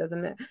dollars, it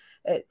doesn't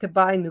to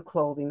buy new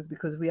clothing,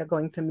 because we are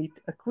going to meet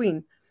a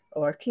queen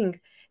or a king.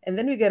 And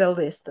then we get a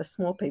list, a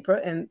small paper,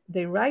 and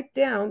they write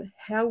down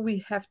how we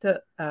have to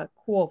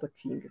call the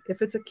king.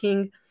 If it's a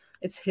king,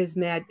 it's his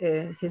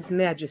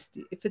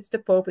majesty. If it's the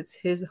Pope, it's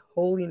his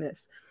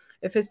holiness.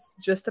 If it's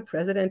just a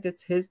president,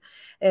 it's his,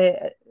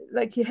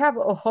 like you have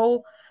a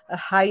whole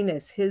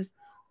highness, you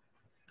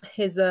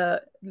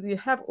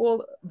have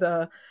all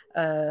the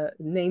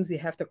names you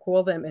have to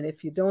call them. And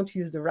if you don't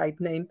use the right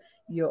name,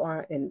 you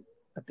are in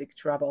a big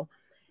trouble.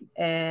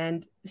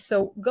 And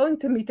so going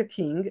to meet a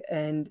king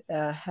and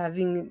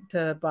having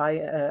to buy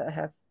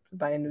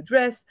a new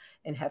dress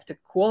and have to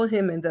call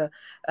him in the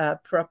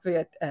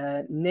appropriate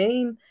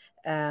name,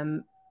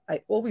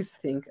 I always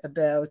think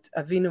about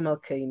Avinu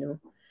Malkeinu.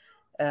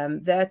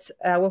 That's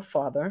our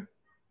Father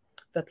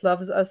that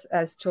loves us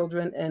as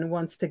children and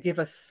wants to give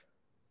us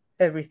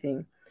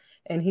everything.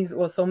 And he's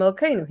also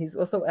Malkeinu. He's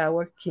also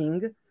our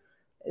king.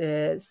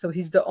 So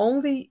he's the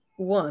only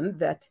one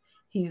that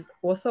he's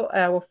also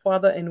our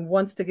Father and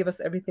wants to give us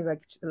everything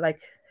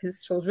like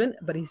his children,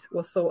 but he's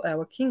also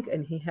our king,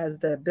 and he has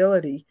the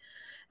ability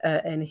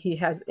and he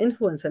has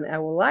influence in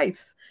our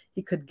lives.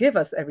 He could give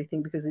us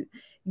everything, because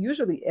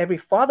usually every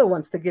father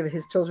wants to give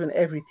his children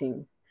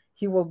everything.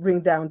 He will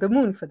bring down the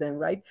moon for them,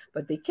 right?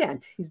 But they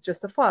can't. He's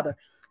just a father.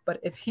 But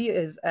if he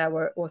is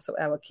also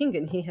our king,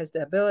 and he has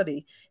the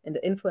ability and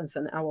the influence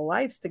in our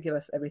lives to give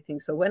us everything.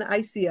 So when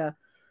I see a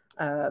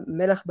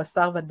Melech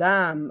Basar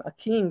Vadam, a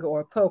king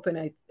or a pope,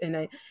 and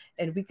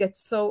we get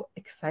so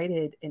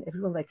excited, and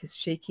everyone is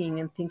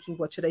shaking and thinking,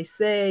 what should I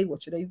say?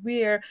 What should I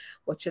wear?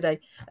 What should I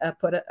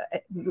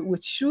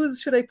which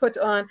shoes should I put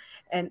on?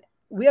 And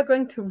we are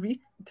going to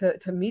meet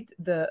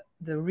the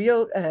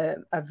real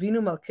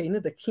Avinu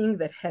Malkeinu, the king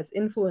that has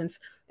influence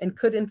and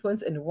could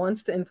influence and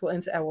wants to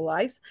influence our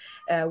lives.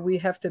 We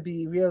have to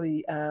be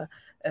really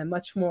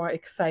much more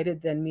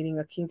excited than meeting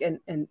a king.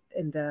 And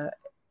the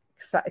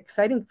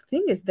exciting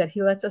thing is that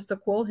he lets us to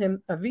call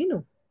him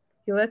Avinu.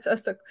 He lets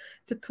us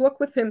to talk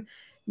with him,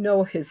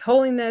 know his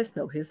holiness,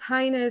 know his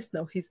highness,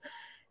 know his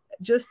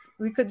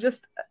we could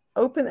just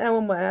open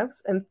our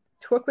mouths and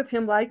talk with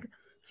him like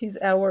he's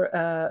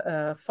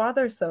our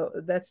father. So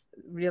that's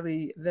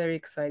really very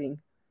exciting.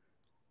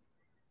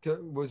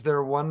 Was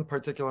there one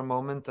particular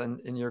moment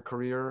in your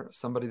career,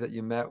 somebody that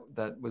you met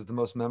that was the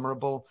most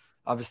memorable?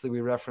 Obviously,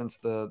 we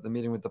referenced the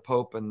meeting with the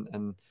Pope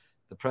and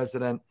the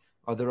president.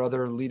 Are there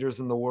other leaders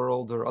in the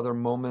world or other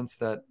moments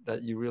that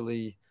you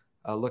really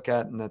look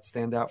at and that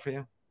stand out for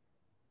you?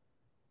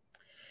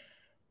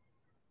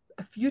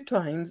 A few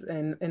times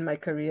in my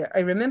career. I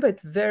remember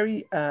it's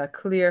very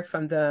clear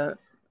from the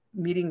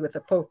meeting with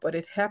the Pope, but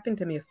it happened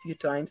to me a few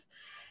times.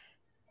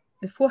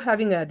 Before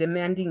having a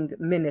demanding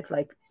minute,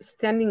 like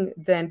standing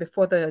then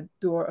before the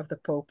door of the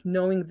Pope,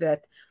 knowing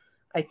that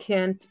I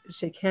can't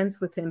shake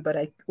hands with him, but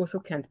I also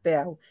can't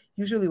bow.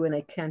 Usually when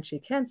I can't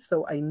shake hands,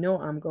 so I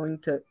know I'm going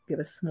to give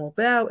a small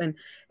bow and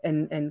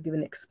give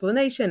an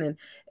explanation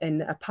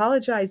and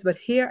apologize. But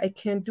here I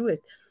can't do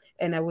it.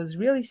 And I was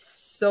really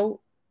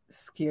so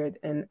scared,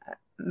 and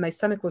my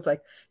stomach was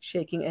like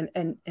shaking.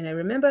 And I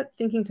remember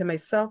thinking to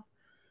myself,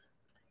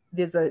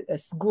 there's a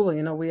segula,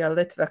 you know, we are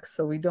Litvaks,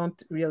 so we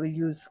don't really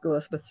use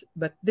segulas,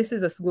 but this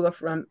is a segula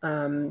from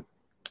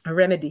a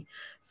remedy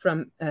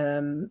from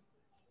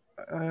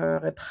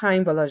Reb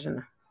Chaim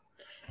Volozhin.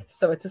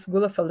 So it's a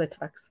segula for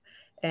Litvaks.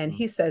 And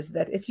he says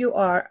that if you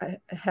are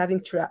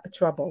having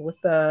trouble with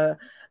the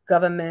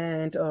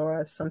government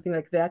or something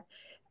like that,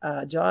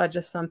 judge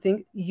or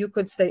something, you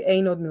could say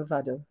Einod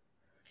Milvado.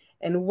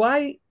 And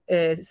why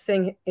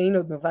saying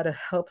Einod Milvado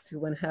helps you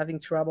when having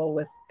trouble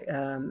with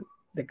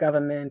the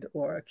government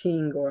or a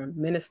king or a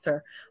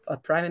minister or a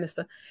prime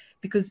minister?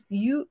 Because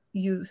you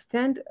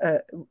stand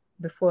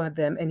before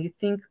them and you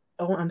think,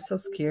 oh, I'm so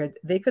scared.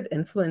 They could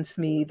influence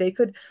me. I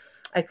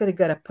could have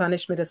got a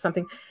punishment or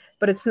something,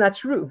 but it's not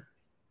true.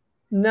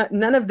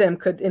 None of them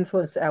could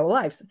influence our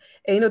lives.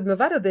 Einod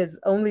Milvado, there's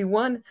only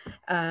one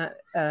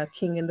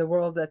king in the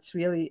world that's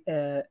really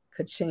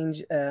could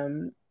change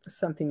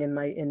something in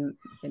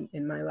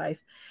my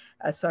life.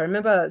 So I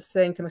remember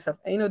saying to myself,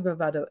 Einod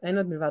Milvado,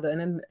 Einod Milvado,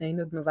 and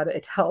Einod Milvado.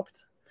 It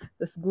helped.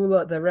 The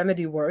segula, the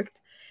remedy worked.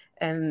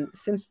 And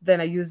since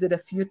then I used it a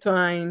few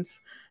times,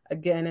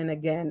 again and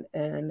again,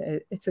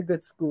 and it's a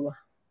good segula.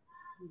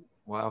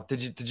 Wow.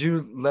 Did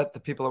you let the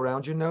people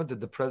around you know?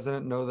 Did the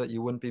president know that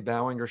you wouldn't be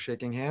bowing or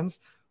shaking hands?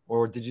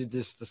 Or did you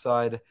just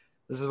decide,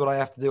 this is what I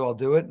have to do, I'll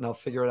do it, and I'll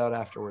figure it out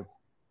afterwards?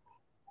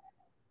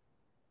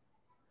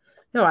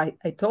 No, I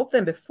told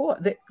them before.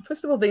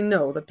 First of all, they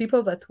know. The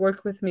people that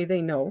work with me,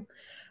 they know.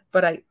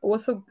 But I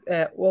also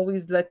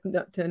always let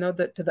to know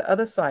that to the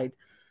other side.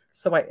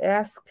 So I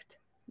asked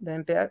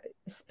them,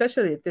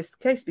 especially at this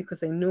case,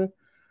 because I knew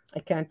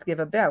I can't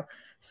give a bow.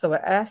 So I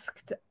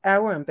asked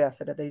our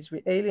ambassador, the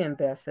Israeli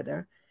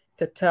ambassador,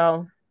 to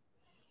tell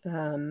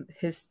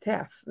his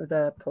staff,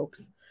 the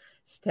Pope's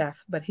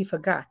staff, but he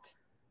forgot.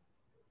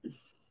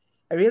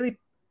 It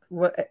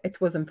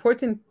was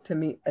important to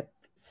me,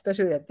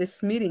 especially at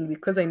this meeting,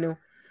 because I knew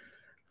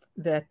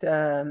that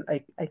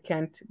I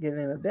can't give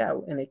him a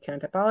bow and I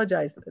can't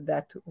apologize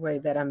that way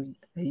that I'm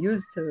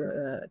used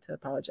to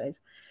apologize.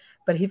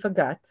 But he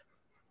forgot.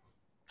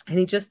 And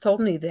he just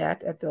told me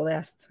that at the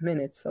last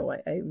minute. So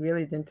I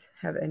really didn't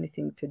have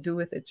anything to do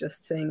with it,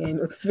 just saying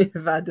Einod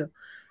Milvado.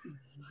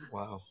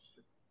 Wow.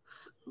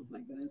 Oh my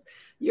goodness.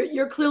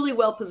 You're clearly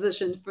well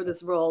positioned for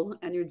this role,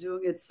 and you're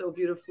doing it so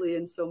beautifully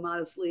and so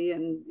modestly,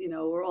 and you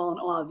know, we're all in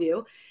awe of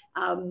you.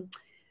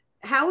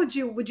 How would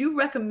you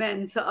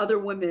recommend to other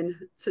women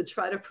to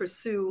try to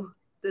pursue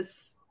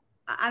this?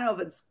 I don't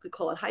know if we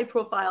call it high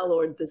profile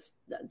or this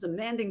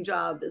demanding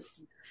job,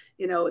 this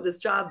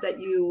job that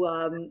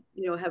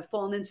you have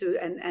fallen into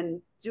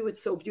and do it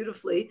so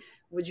beautifully.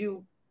 Would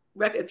you,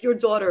 if your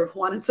daughter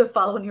wanted to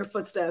follow in your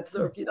footsteps,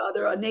 or if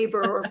a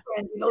neighbor or a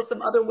friend,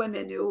 some other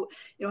women who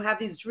have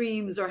these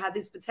dreams or have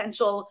this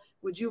potential,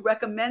 would you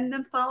recommend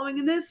them following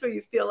in this, or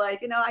you feel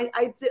like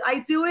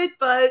I do it,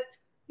 but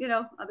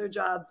other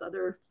jobs,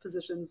 other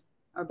positions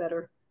are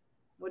better?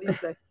 What do you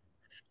say?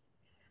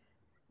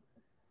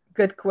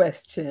 Good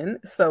question.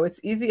 So it's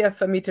easier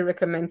for me to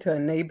recommend to a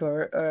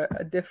neighbor or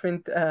a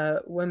different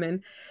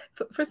woman.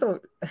 First of all,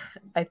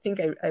 I think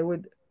I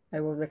will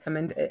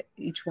recommend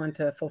each one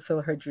to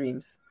fulfill her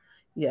dreams.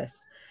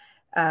 Yes.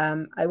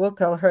 I will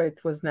tell her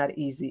it was not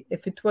easy.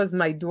 If it was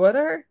my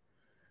daughter,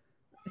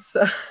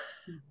 so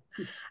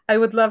I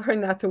would love her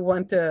not to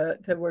want to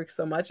work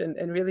so much.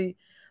 And really,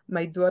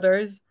 my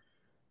daughters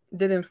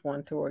didn't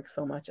want to work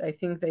so much. I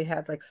think they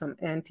had like some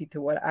anti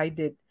to what I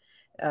did.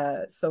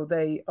 So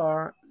they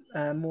are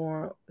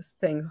more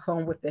staying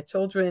home with their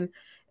children,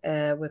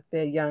 with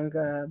their young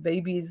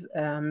babies.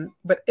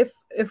 But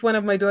if one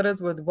of my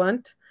daughters would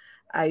want,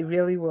 I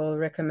really will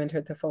recommend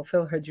her to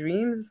fulfill her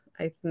dreams.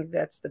 I think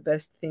that's the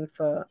best thing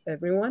for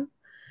everyone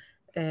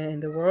in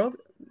the world,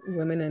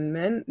 women and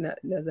men,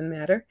 doesn't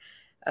matter.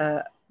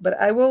 But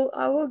I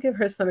will give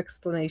her some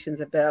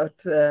explanations about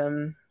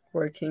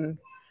working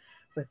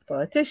with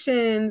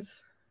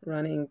politicians,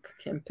 running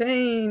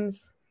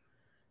campaigns,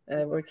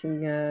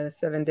 working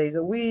 7 days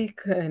a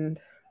week, and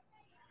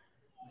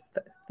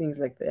things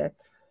like that.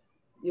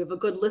 You have a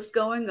good list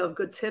going of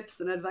good tips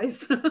and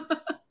advice.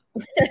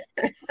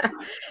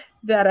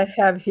 That I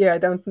have here. I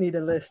don't need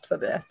a list for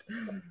that.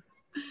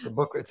 It's a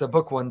book. It's a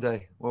book one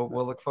day.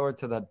 We'll look forward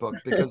to that book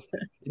because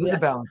it is a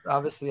balance.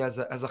 Obviously, as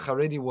a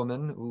Haredi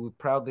woman who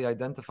proudly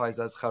identifies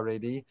as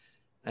Haredi,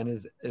 and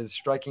is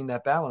striking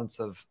that balance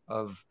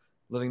of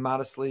living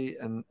modestly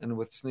and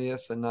with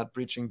tznius and not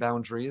breaching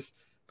boundaries,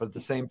 but at the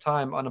same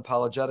time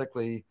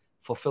unapologetically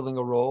fulfilling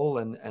a role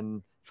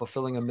and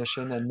fulfilling a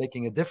mission and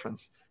making a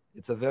difference.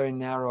 It's a very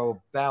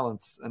narrow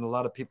balance, and a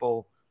lot of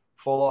people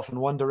fall off in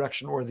one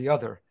direction or the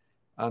other.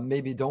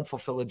 Maybe don't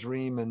fulfill a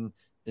dream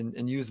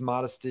and use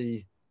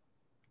modesty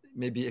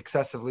maybe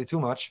excessively too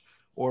much,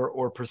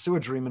 or pursue a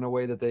dream in a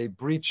way that they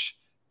breach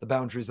the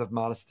boundaries of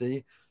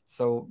modesty.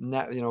 So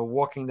now,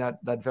 walking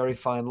that very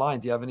fine line.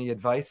 Do you have any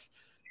advice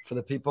for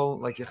the people,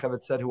 like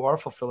Yocheved said, who are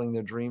fulfilling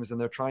their dreams and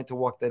they're trying to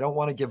walk? They don't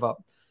want to give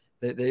up.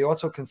 They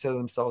also consider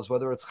themselves,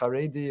 whether it's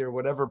Haredi or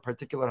whatever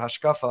particular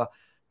hashkafa,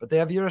 but they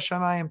have Yirah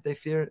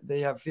Shamayim.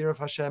 They have fear of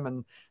Hashem,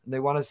 and they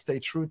want to stay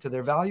true to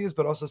their values,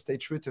 but also stay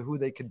true to who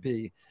they could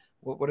be.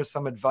 What is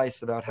some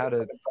advice about how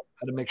to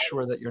make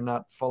sure that you're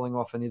not falling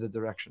off in either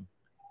direction?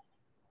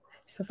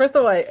 So first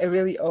of all, I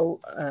really owe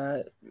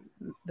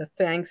the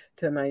thanks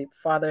to my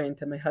father and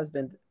to my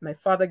husband. My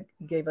father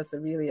gave us a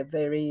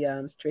very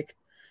strict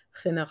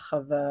chinuch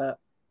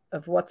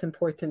of what's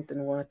important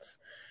and what's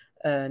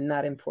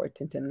not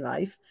important in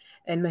life.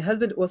 And my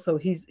husband also,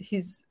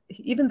 he's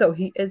even though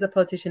he is a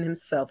politician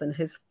himself, and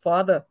his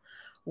father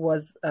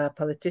was a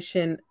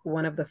politician,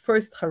 one of the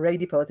first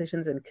Haredi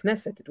politicians in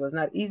Knesset. It was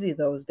not easy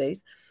those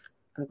days.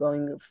 I'm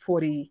going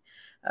 40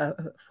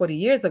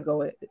 years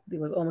ago, there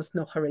was almost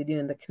no Haredi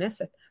in the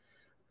Knesset.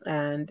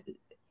 And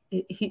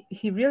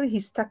he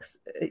sticks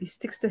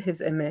to his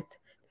emet,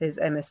 his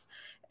emes,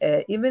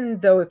 even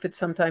though if it's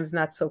sometimes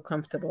not so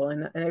comfortable.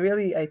 And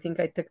I think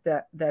I took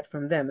that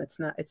from them. It's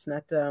not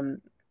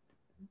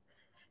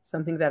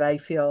something that I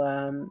feel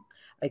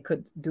I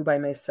could do by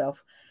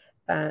myself.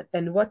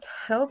 And what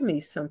helped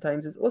me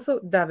sometimes is also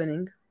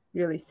davening.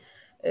 Really,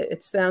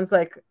 it sounds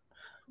like,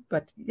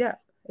 but yeah,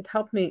 it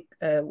helped me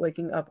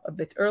waking up a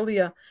bit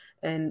earlier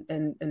and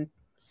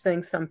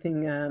saying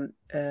something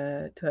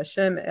to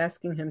Hashem,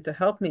 asking Him to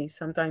help me.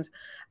 Sometimes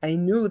I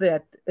knew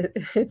that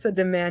it's a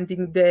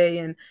demanding day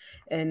and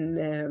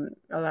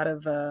a lot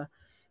of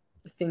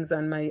things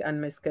on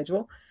my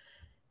schedule,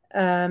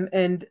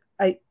 and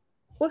I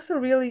also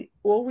really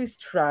always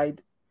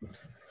tried.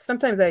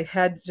 Sometimes I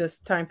had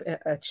just time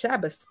at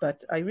Shabbos,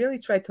 but I really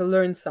tried to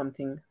learn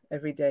something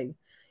every day,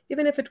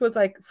 even if it was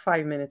like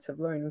 5 minutes of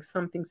learning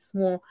something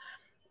small,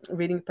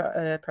 reading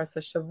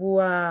Parsha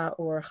Shavua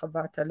or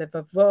Chavat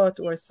Levavot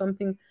or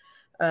something,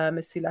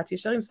 Mesilat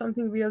Yesharim,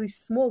 something really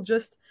small,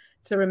 just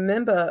to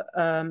remember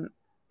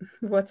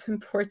what's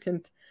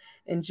important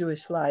in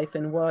Jewish life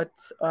and what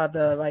are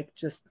the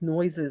just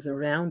noises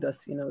around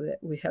us. That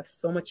we have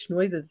so much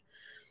noises.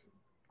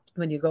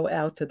 When you go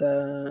out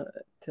to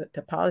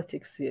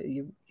politics,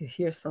 you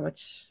hear so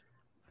much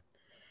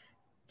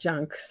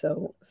junk.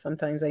 So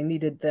sometimes I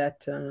needed that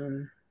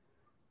to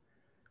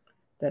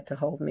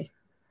hold me.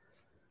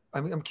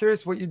 I'm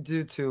curious what you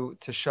do to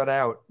shut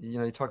out.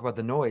 You talk about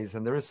the noise,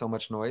 and there is so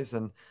much noise,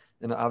 and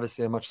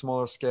obviously a much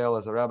smaller scale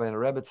as a rabbi and a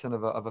rebbitzin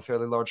of a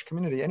fairly large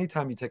community.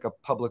 Anytime you take a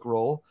public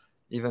role,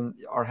 even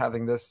are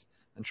having this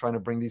and trying to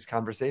bring these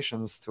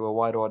conversations to a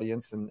wide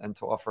audience and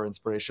to offer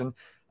inspiration,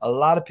 a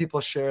lot of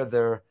people share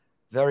their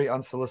very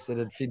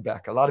unsolicited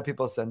feedback. A lot of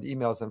people send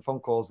emails and phone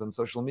calls and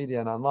social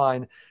media and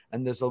online,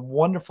 and there's a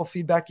wonderful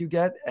feedback you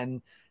get,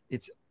 and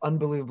it's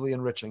unbelievably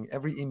enriching.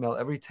 Every email,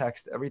 every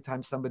text, every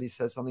time somebody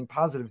says something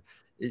positive,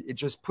 it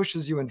just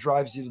pushes you and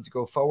drives you to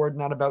go forward,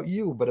 not about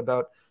you, but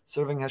about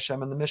serving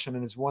Hashem and the mission.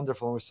 And it's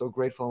wonderful, and we're so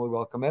grateful, and we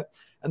welcome it.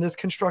 And there's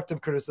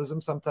constructive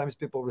criticism. Sometimes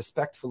people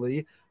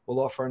respectfully will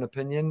offer an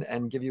opinion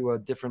and give you a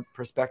different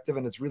perspective,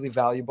 and it's really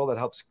valuable. That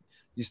helps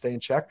you stay in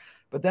check.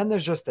 But then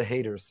there's just the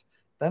haters.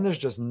 Then there's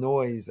just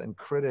noise and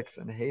critics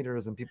and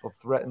haters and people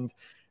threatened.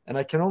 And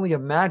I can only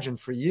imagine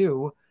for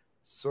you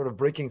sort of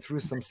breaking through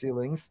some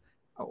ceilings,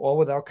 all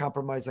without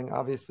compromising,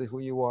 obviously, who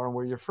you are and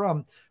where you're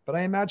from. But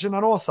I imagine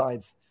on all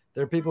sides,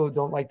 there are people who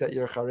don't like that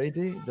you're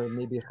Haredi. There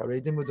may be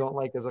Haredim who don't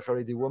like as a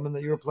Haredi woman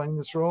that you're playing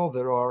this role.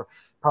 There are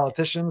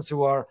politicians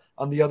who are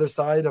on the other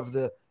side of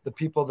the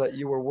people that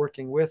you were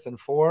working with and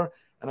for.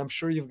 And I'm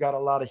sure you've got a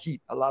lot of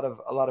heat, a lot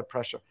of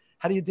pressure.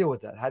 How do you deal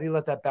with that? How do you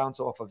let that bounce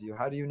off of you?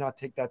 How do you not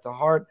take that to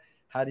heart?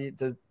 How do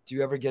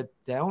you ever get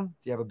down?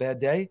 Do you have a bad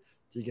day?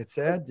 Do you get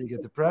sad? Do you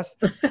get depressed?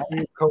 How do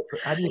you cope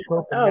and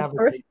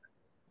navigate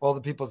all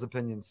the people's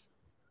opinions?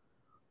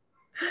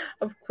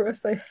 Of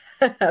course, I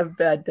have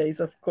bad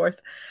days. Of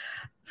course.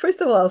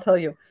 First of all, I'll tell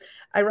you,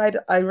 I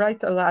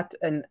write a lot,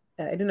 and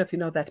I don't know if you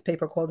know that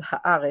paper called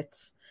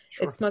Haaretz.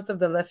 Sure. It's most of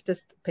the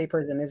leftist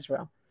papers in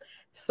Israel.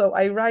 So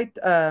I write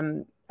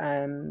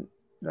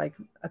like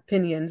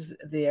opinions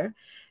there.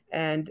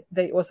 And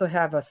they also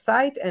have a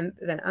site, and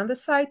then on the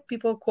site,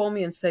 people call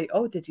me and say,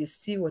 "Oh, did you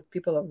see what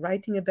people are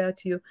writing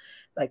about you?"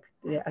 Like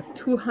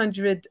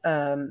 200,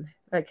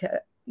 like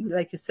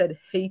you said,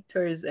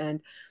 haters,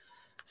 and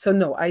So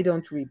no, I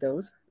don't read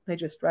those. I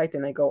just write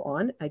and I go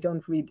on. I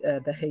don't read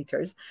the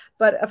haters,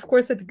 but of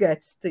course it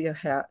gets to your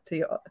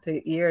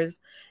ears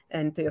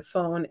and to your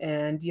phone,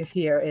 and you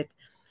hear it.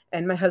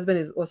 And my husband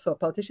is also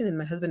a politician, and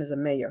my husband is a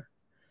mayor.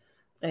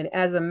 And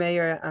as a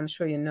mayor, I'm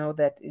sure you know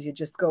that you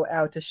just go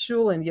out to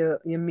shul and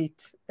you meet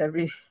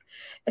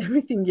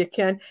everything you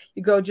can.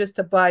 You go just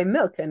to buy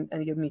milk and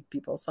you meet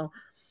people. So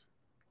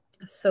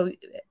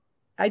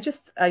I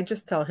just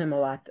tell him a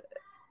lot.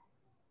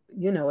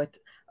 You know it.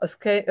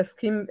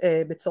 עוסקים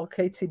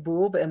בצורכי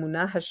ציבור,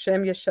 באמונה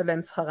השם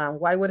ישלם שכרם.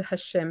 Why would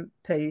Hashem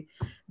pay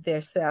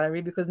their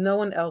salary? Because no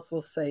one else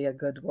will say a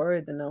good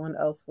word, and no one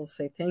else will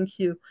say thank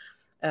you.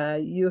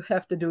 You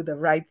have to do the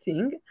right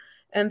thing,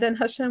 and then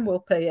Hashem will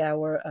pay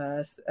our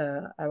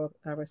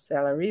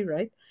salary,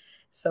 right?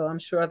 So I'm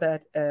sure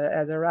that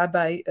as a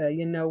rabbi,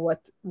 you know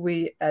what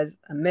we, as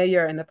a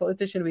mayor and a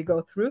politician, we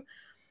go through.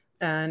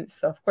 And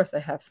so, of course, I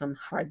have some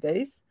hard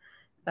days.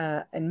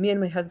 And me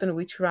and my husband,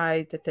 we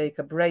try to take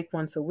a break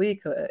once a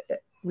week.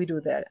 We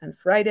do that on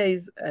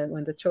Fridays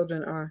when the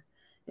children are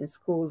in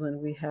schools, and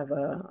we have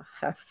a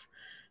half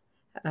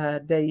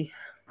day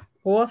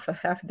off.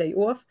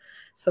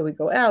 So we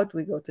go out,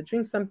 we go to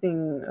drink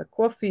something, a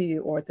coffee,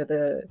 or to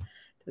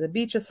the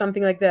beach or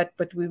something like that.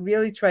 But we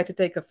really try to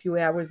take a few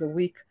hours a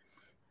week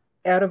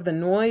out of the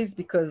noise,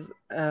 because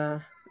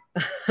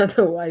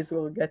otherwise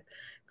we'll get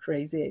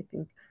crazy, I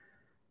think.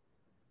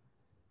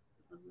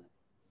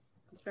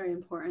 It's very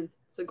important.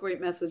 It's a great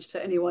message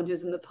to anyone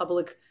who's in the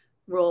public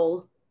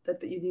role,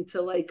 that you need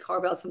to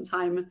carve out some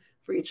time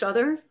for each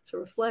other, to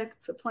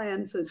reflect, to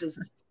plan, to just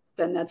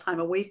spend that time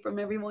away from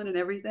everyone and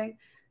everything.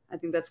 I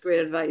think that's great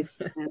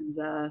advice. And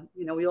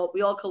we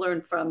all can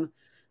learn from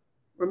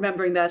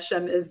remembering that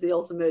Hashem is the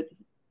ultimate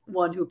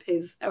one who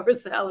pays our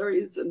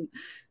salaries. And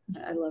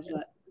I love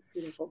that. It's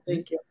beautiful.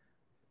 Thank you.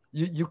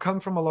 You come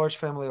from a large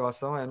family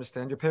also, I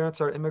understand. Your parents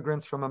are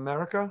immigrants from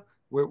America.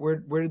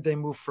 Where did they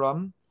move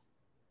from?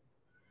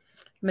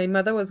 My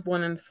mother was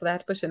born in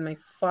Flatbush, and my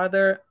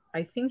father,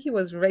 I think he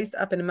was raised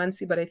up in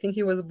Muncie, but I think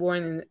he was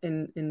born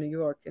in New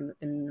York,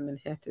 in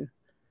Manhattan.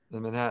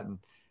 In Manhattan.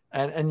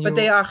 And but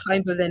they are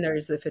Chaim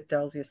Berliners, if it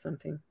tells you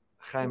something.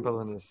 Chaim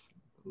Berliners,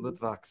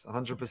 Litvaks,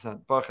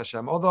 100%. Baruch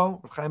Hashem.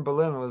 Although Chaim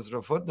Berlin was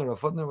Rav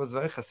Hutner was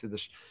very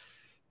Hasidish.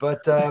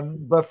 But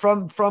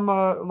from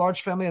a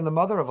large family and the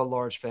mother of a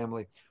large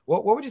family,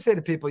 what would you say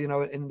to people?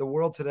 In the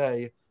world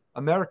today,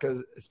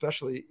 America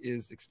especially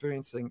is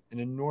experiencing an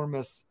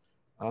enormous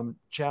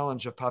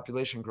challenge of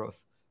population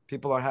growth.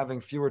 People are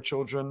having fewer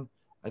children.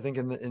 I think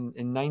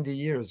in 90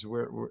 years,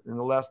 we're in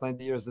the last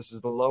 90 years, this is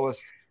the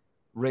lowest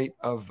rate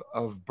of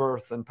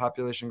birth and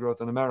population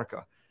growth in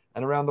America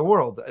and around the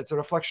world. It's a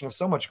reflection of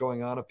so much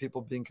going on, of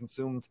people being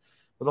consumed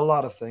with a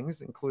lot of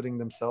things, including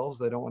themselves.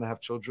 They don't want to have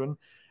children.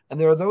 And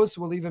there are those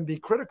who will even be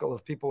critical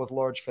of people with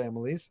large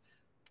families.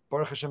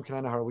 Baruch Hashem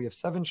Kanai Nahar, we have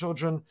 7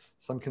 children.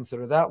 Some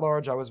consider that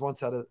large. I was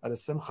once at a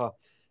simcha,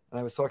 and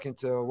I was talking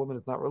to a woman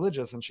who's not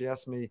religious, and she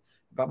asked me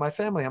about my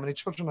family, how many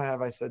children I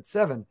have. I said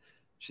 7.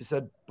 She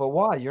said, but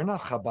why? You're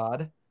not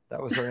Chabad.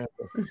 That was her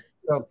answer.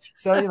 So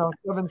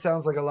 7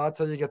 sounds like a lot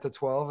till you get to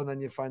 12, and then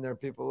you find there are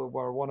people who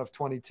are one of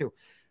 22.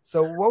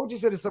 So what would you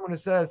say to someone who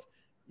says,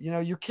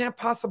 you can't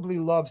possibly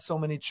love so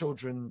many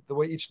children the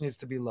way each needs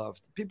to be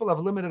loved? People have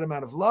a limited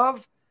amount of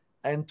love,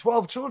 and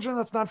 12 children,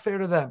 that's not fair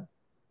to them.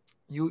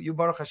 You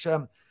Baruch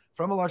Hashem,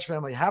 from a large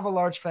family, have a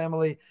large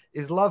family.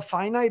 Is love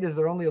finite? Is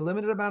there only a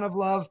limited amount of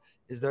love?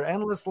 Is there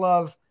endless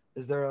love?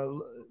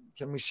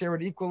 Can we share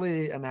it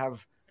equally and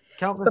have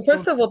countless? So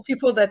first of all,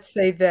 people that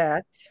say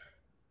that.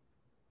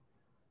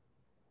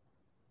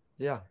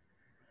 Yeah.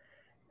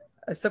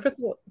 So first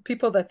of all,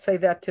 people that say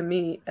that to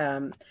me,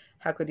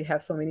 how could you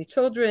have so many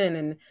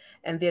children?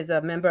 And there's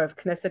a member of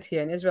Knesset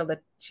here in Israel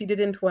that she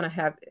didn't want to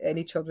have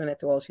any children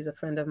at all. She's a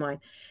friend of mine.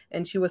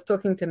 And she was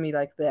talking to me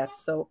like that.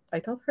 So I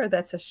told her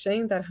that's a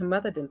shame that her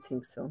mother didn't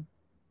think so.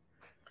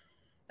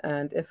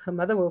 And if her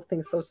mother will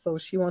think so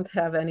she won't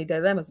have any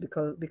dilemmas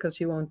because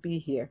she won't be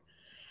here.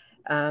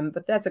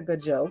 But that's a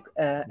good joke.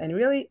 And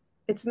really,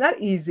 it's not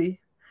easy.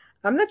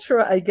 I'm not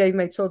sure I gave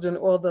my children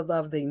all the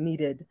love they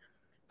needed,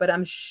 but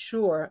I'm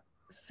sure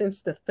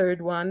since the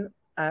third one,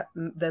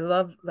 the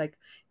love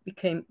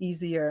became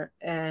easier.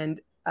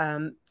 And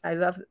I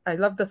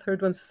love the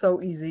third one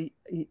so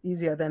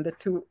easier than the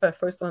 2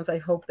 first ones. I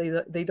hope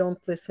they don't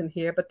listen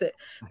here, but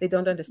they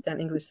don't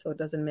understand English, so it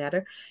doesn't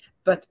matter.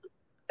 But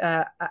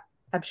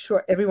I'm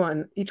sure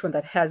each one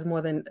that has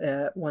more than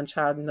one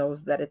child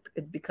knows that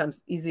it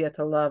becomes easier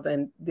to love,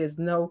 and there's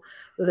no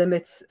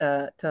limits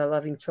to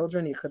loving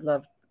children. You could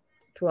love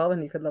 12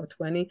 and you could love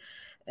 20,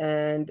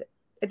 and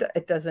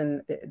it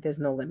doesn't. There's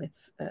no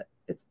limits.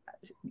 It's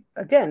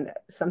again,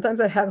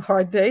 sometimes I have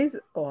hard days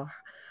or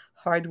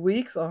hard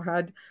weeks or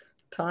hard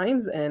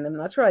times, and I'm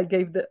not sure I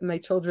gave my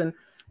children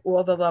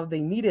all the love they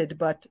needed,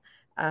 but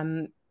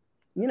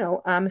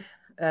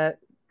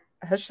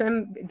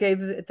Hashem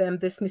gave them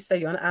this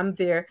nisayon. I'm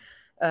their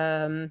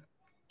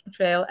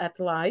trail at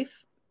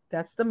life.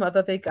 That's the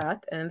mother they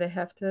got, and they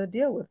have to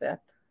deal with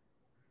that.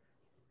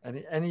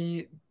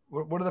 Any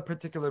what are the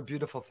particular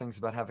beautiful things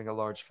about having a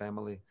large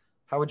family?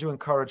 How would you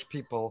encourage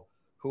people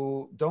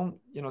who don't,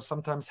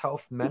 sometimes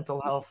health,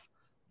 mental health,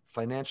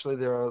 financially,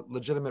 there are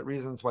legitimate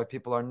reasons why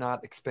people are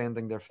not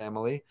expanding their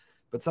family,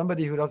 but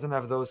somebody who doesn't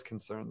have those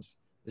concerns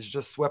is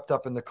just swept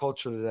up in the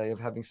culture today of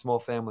having small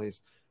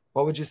families.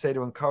 What would you say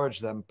to encourage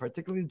them,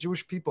 particularly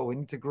Jewish people? We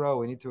need to grow,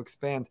 we need to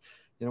expand.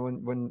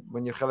 When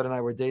Yocheved and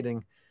I were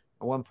dating,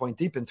 at one point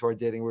deep into our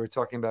dating, we were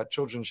talking about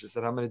children. She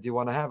said, "How many do you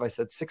want to have?" I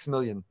said, 6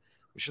 million.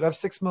 We should have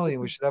 6 million.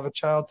 We should have a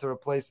child to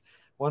replace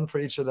one for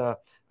each of the.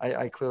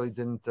 I clearly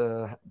didn't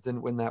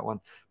win that one.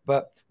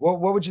 But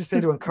what would you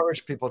say to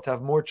encourage people to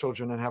have more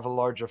children and have a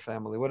larger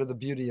family? What are the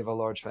beauty of a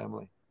large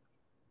family?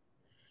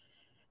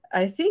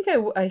 I think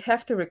I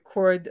have to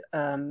record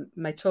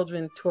my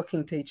children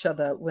talking to each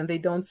other when they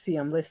don't see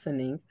I'm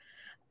listening,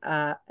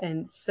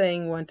 and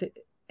saying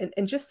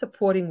and just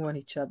supporting one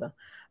each other.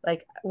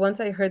 Like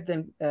once I heard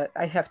them,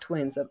 I have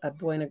twins, a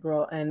boy and a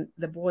girl, and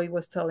the boy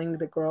was telling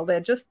the girl, they're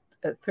just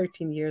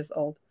 13 years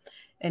old,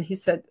 and he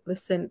said,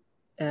 "Listen,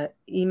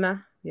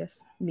 Ima,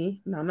 yes,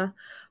 me, Mama,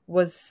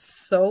 was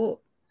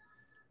so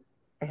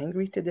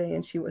angry today,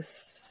 and she was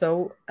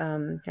so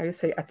how you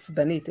say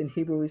atzbanit in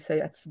Hebrew? We say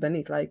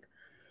atzbanit, like."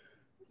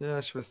 Yeah,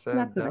 she was sad.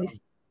 Not nice.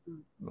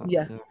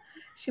 Yeah,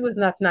 she was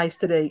not nice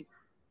today.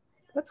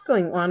 What's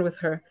going on with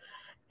her?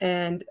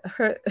 And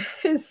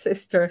his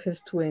sister,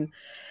 his twin,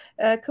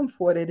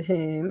 comforted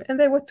him, and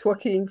they were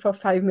talking for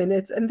 5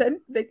 minutes, and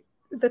then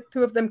the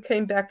two of them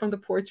came back from the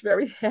porch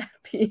very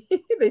happy.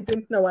 They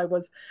didn't know I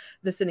was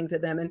listening to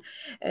them, and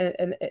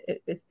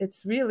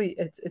it's really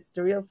it's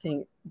the real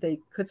thing. They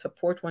could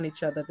support one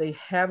each other. They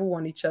have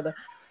one each other.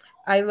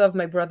 I love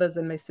my brothers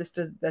and my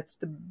sisters. That's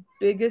the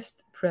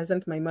biggest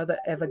present my mother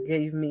ever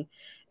gave me.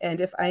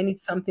 And if I need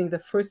something, the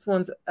first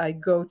ones I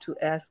go to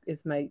ask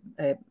is my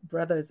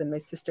brothers and my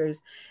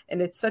sisters.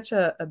 And it's such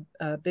a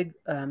big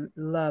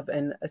love,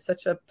 and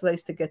such a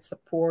place to get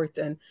support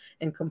and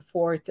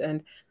comfort.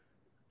 And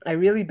I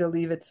really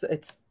believe it's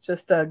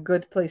just a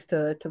good place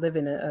to live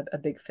in a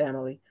big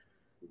family.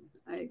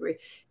 I agree.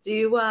 Do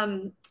you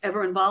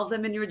ever involve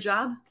them in your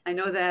job? I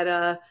know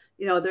that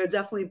there are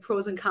definitely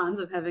pros and cons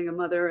of having a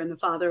mother and a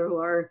father who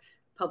are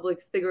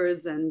public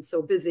figures and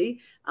so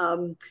busy.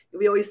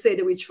 We always say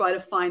that we try to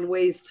find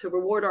ways to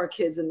reward our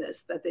kids in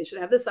this, that they should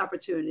have this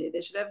opportunity,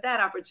 they should have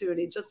that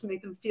opportunity, just to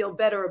make them feel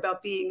better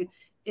about being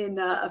in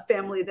a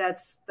family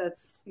that's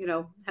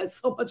has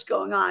so much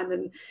going on.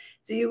 And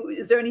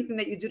is there anything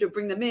that you do to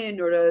bring them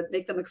in or to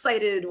make them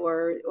excited,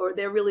 or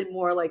they're really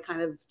more like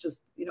kind of just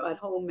at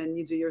home and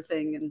you do your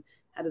thing? And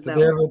how does that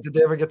work? Did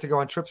they ever get to go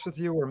on trips with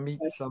you or meet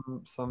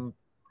some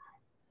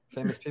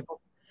famous people,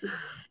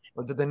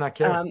 or did they not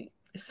care?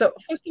 So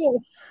first of all,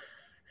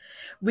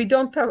 we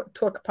don't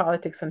talk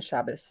politics on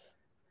Shabbos.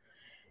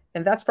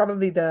 And that's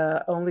probably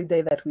the only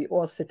day that we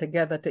all sit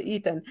together to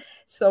eat. And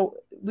so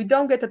we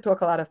don't get to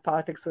talk a lot of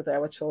politics with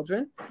our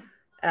children.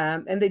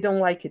 And they don't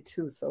like it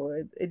too.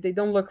 So they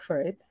don't look for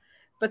it.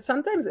 But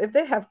sometimes if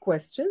they have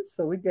questions,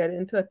 so we get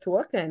into a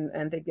talk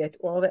and they get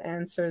all the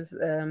answers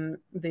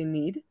they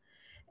need.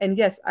 And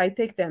yes, I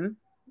take them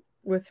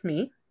with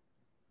me.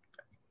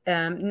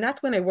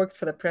 Not when I worked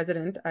for the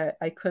president.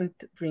 I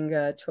couldn't bring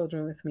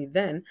children with me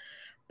then.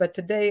 But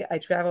today I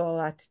travel a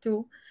lot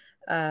too.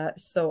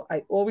 So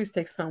I always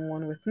take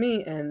someone with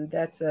me, and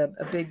that's a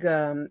big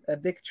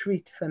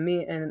treat for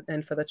me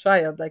and for the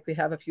child. Like we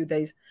have a few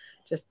days,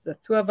 just the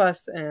two of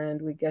us,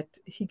 and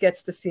he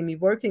gets to see me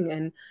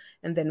working,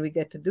 and then we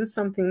get to do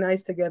something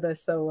nice together.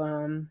 So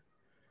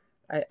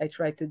I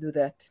tried to do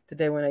that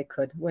today when I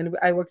could. When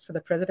I worked for the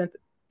president,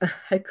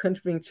 I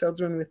couldn't bring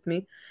children with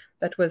me.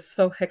 That was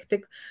so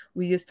hectic.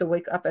 We used to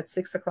wake up at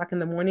 6 o'clock in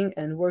the morning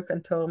and work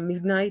until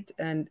midnight,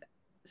 and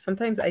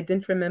sometimes I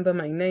didn't remember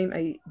my name.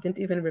 I didn't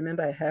even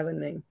remember I have a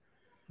name.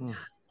 In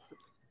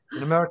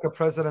America,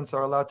 presidents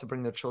are allowed to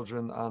bring their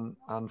children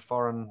on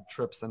foreign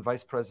trips, and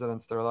vice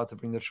presidents, they're allowed to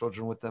bring their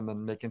children with them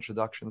and make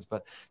introductions,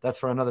 but that's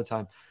for another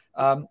time.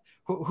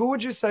 Who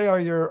would you say are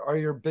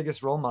your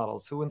biggest role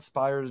models? Who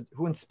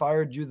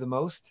inspired you the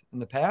most in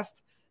the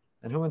past,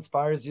 and who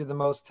inspires you the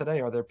most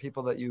today? Are there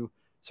people that you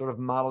sort of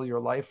model your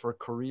life or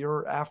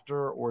career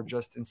after, or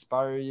just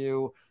inspire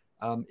you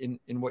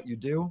in what you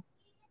do?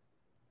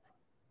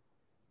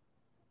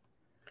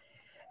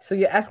 So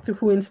you asked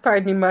who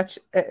inspired me most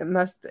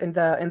in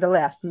the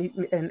last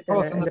meeting in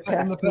the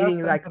past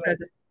meeting, like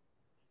president,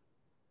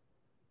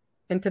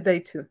 and today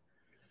too.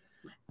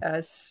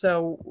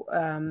 So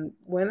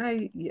when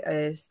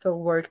I still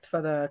worked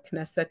for the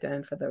Knesset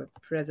and for the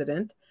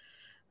president,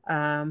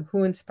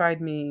 who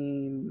inspired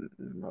me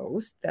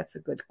most? That's a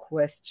good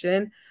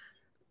question.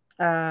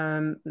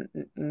 Maybe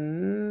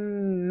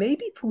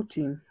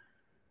Putin.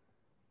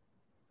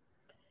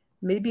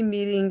 Maybe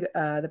meeting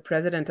the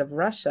president of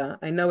Russia.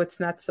 I know it's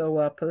not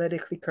so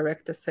politically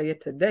correct to say it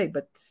today,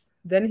 but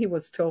then he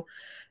was still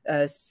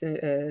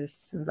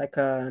like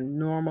a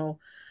normal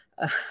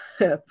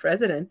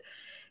president,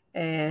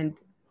 and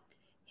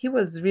he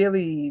was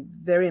really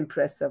very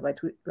impressive.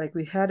 Like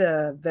we had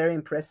a very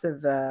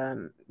impressive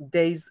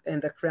days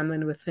in the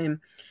Kremlin with him,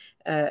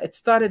 It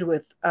started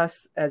with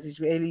us as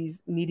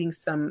Israelis needing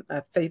some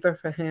favor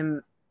for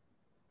him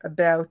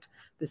about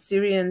the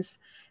Syrians,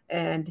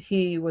 and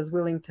he was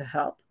willing to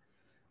help.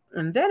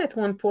 And then at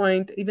one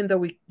point, even though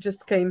we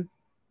just came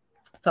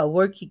for a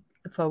working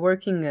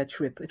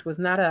trip, it was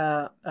not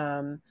a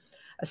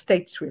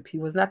state trip. He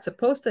was not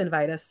supposed to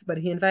invite us, but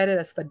he invited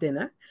us for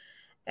dinner.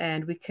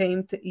 And we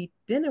came to eat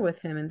dinner with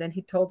him. And then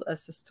he told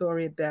us a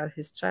story about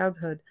his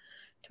childhood,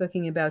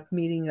 talking about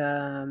meeting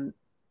a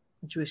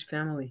Jewish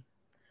family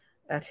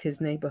at his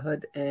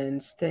neighborhood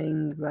and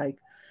staying, like,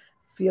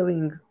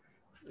 feeling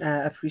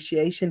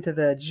appreciation to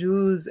the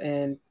Jews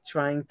and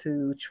trying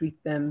to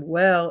treat them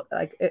well.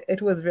 Like,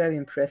 it was very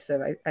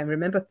impressive. I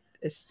remember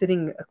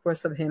sitting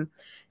across of him,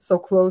 so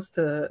close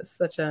to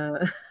such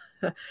a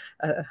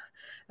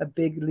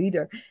big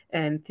leader,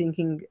 and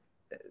thinking,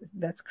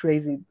 that's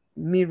crazy.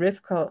 Me,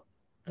 Rivka,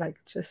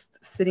 like, just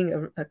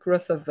sitting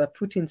across of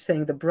Putin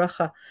saying the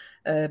bracha,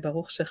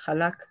 Baruch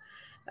Shechalak.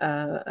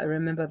 I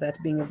remember that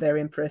being a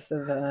very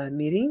impressive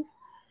meeting.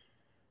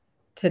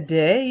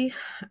 Today,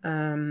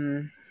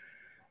 I'm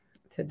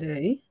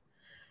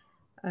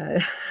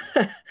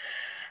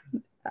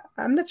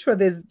not sure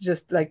there's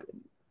just like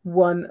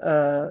one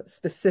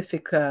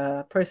specific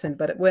person,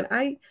 but when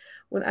I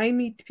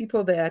meet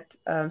people that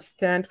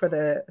stand for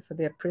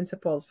their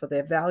principles, for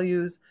their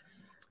values,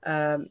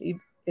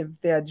 if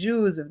they are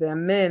Jews, if they are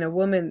men or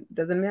women,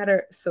 doesn't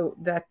matter. So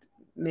that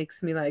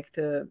makes me like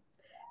to.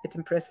 It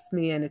impresses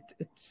me, and it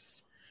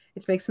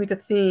makes me to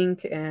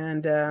think,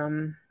 and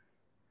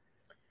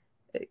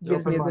it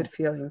gives me a good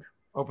feeling.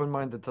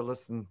 Open-minded to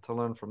listen, to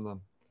learn from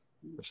them,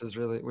 which is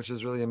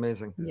really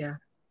amazing. Yeah.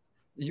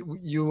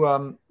 You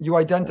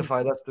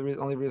identify. Thanks. That's the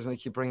only reason we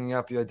keep bringing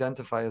up. You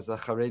identify as a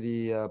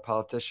Haredi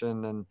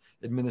politician and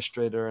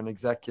administrator and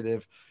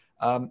executive.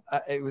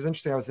 It was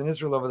interesting. I was in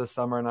Israel over the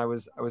summer, and I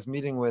was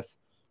meeting with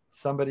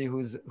somebody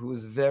who's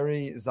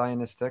very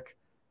Zionistic,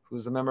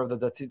 who's a member of the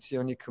Datit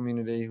Zioni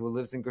community, who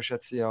lives in Gush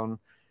Etzion,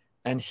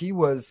 and he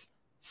was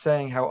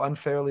saying how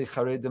unfairly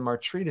Haredim are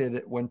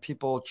treated when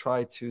people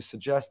try to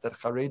suggest that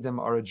Haredim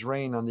are a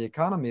drain on the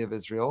economy of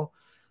Israel,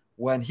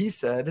 when he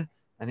said,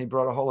 and he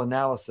brought a whole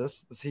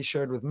analysis, as he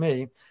shared with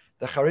me,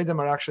 the Haredim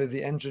are actually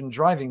the engine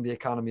driving the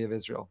economy of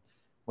Israel.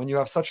 When you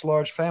have such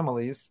large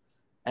families,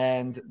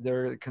 and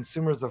they're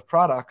consumers of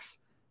products,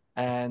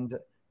 and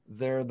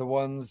they're the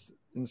ones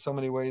in so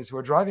many ways who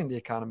are driving the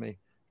economy,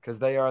 because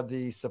they are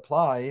the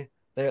supply,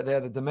 they are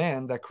the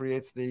demand that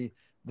creates the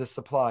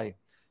supply.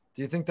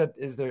 Do you think that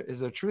is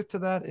there truth to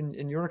that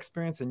in your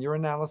experience, in your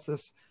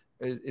analysis?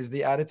 Is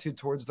the attitude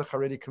towards the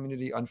Haredi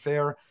community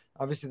unfair?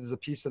 Obviously, there's a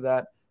piece of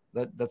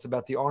that's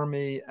about the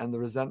army and the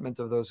resentment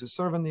of those who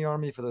serve in the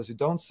army for those who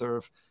don't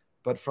serve.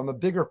 But from a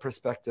bigger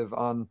perspective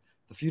on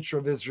the future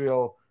of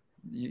Israel,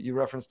 you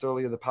referenced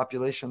earlier the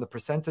population, the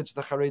percentage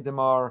the Haredim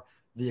are,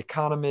 the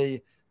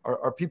economy.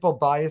 Are people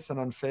biased and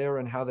unfair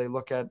in how they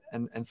look at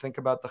and think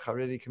about the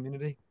Haredi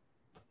community?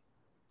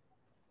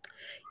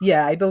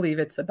 Yeah, I believe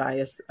it's a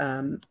bias,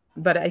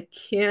 but I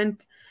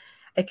can't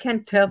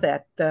tell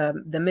that.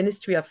 The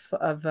Ministry of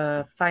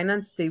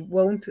Finance, they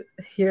won't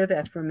hear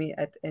that from me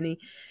at any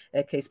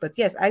case. But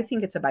yes, I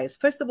think it's a bias.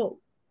 First of all,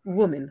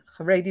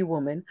 Haredi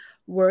women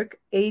work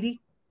 83%.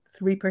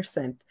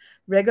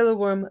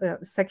 Regular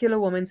secular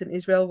women in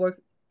Israel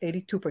work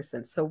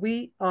 82%. So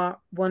we are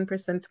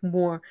 1%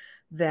 more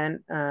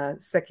than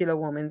secular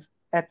women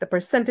at the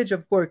percentage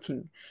of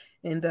working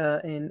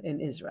in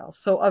Israel.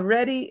 So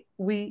already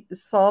we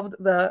solved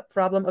the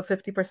problem of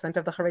 50%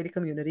 of the Haredi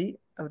community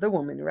of the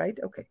women, right?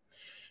 Okay.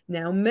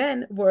 Now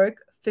men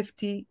work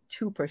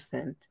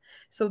 52%.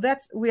 So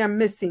we are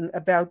missing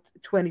about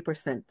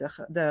 20%.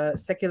 The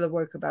secular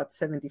work about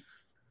 72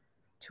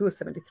 or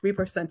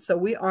 73%. So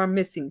we are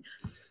missing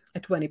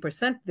at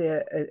 20%.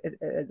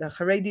 The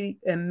Haredi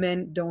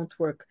men don't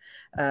work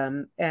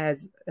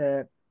as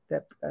the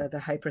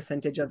high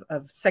percentage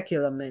of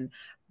secular men.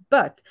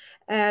 But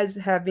as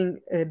having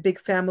big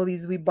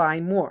families, we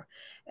buy more.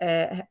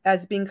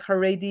 As being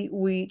Haredi,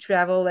 we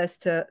travel less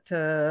to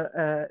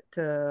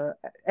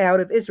out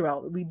of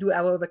Israel. We do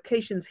our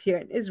vacations here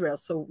in Israel,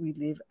 so we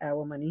leave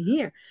our money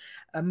here.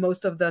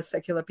 Most of the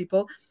secular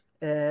people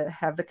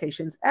have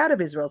vacations out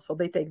of Israel, so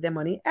they take their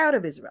money out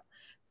of Israel.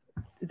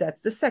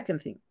 That's the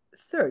second thing.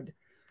 Third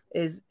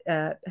is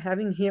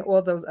having here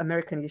all those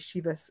American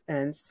yeshivas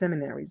and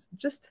seminaries.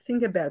 Just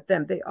think about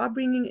them. They are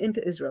bringing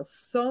into Israel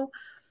so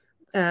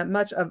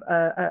much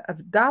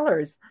of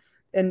dollars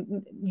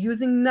and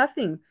using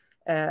nothing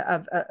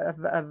of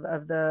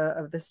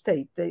the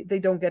state. They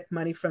don't get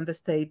money from the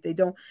state. They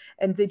don't,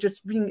 and they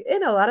just bring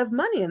in a lot of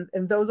money.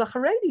 And those are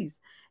Haredis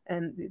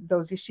and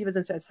those yeshivas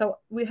and so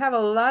we have a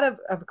lot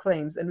of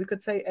claims, and we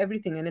could say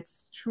everything, and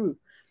it's true.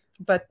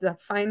 But the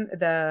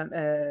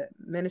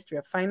Ministry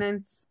of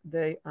Finance,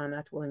 they are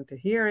not willing to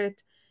hear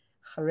it.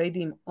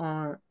 Haredim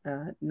are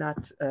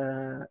not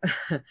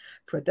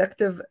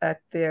productive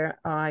at their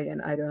eye,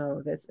 and I don't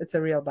know. It's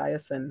a real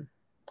bias, and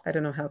I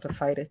don't know how to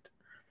fight it.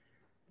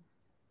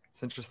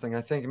 It's interesting.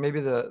 I think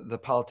maybe the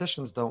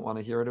politicians don't want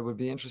to hear it. It would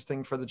be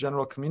interesting for the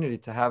general community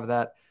to have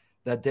that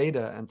that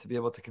data and to be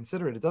able to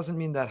consider it. It doesn't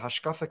mean that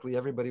hashkafically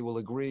everybody will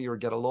agree or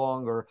get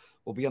along or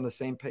will be on the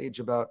same page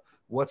about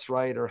what's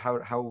right or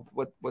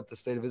what the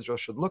state of Israel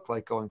should look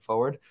like going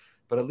forward,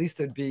 but at least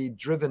it'd be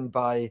driven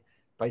by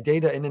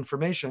data and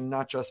information,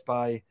 not just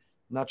by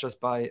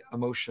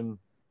emotion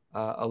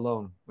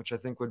alone, which I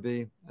think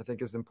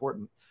is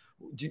important.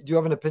 Do you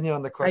have an opinion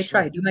on the question?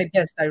 I try, do my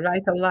best. I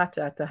write a lot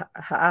at the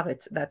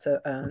Haaretz. That's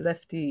a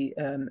lefty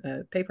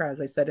paper, as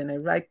I said, and I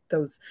write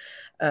those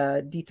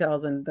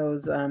details and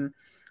those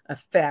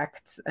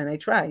facts, and I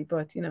try.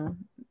 But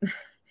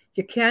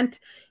you can't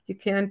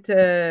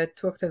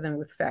talk to them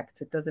with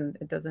facts. It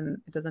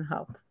doesn't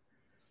help.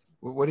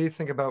 What do you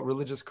think about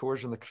religious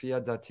coercion, the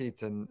kfiyat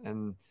datit,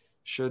 and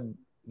should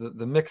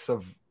the mix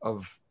of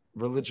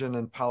religion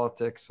and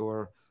politics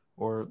or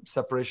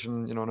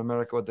separation, in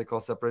America, what they call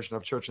separation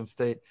of church and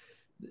state,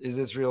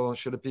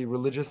 should it be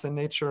religious in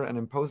nature and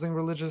imposing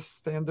religious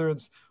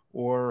standards,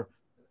 or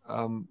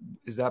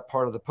is that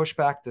part of the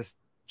pushback, this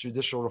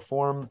judicial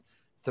reform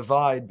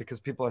divide,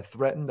 because people are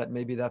threatened that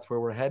maybe that's where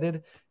we're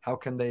headed? How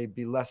can they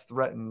be less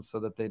threatened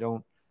so that they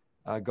don't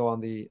go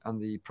on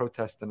the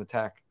protest and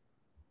attack?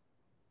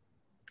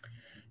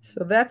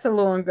 So that's a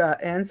long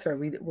answer.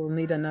 We will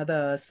need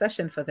another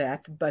session for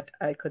that, but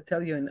I could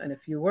tell you in a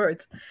few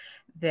words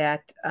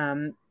that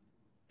in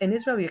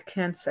Israel you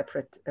can't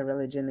separate a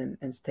religion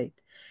and state.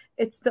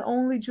 It's the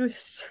only Jewish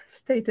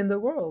state in the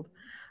world.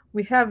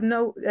 We have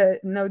no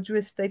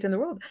Jewish state in the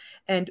world,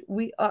 and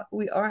we are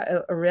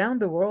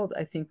around the world.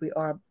 I think we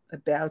are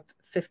about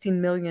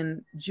 15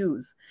 million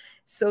Jews.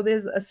 So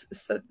there's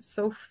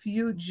so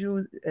few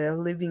Jews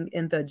living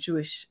in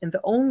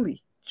the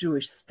only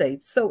Jewish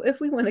state. So if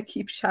we want to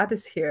keep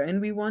Shabbos here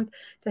and we want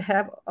to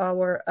have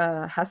our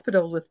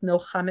hospitals with no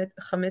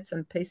chametz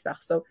and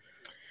Pesach, so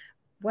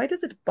why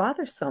does it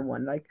bother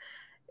someone? Like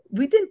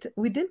we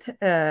didn't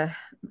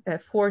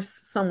force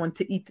someone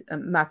to eat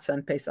matzah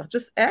and Pesach.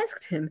 Just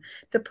asked him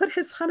to put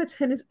his chametz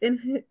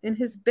in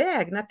his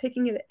bag, not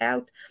taking it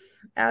out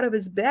of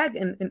his bag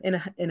in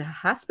a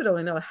hospital.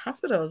 A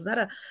hospital is not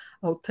a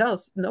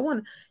hotel. No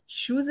one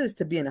chooses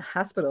to be in a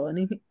hospital,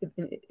 and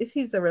if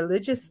he's a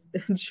religious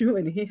Jew,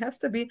 and he has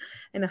to be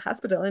in a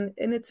hospital, and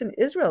it's in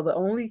Israel, the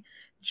only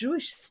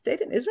Jewish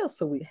state in Israel,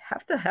 so we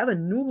have to have a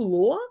new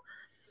law,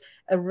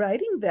 a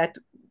writing that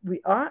we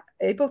are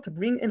able to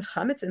bring in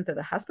chametz into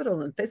the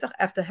hospital in Pesach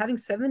after having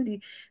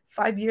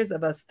 75 years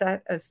of a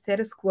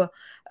status quo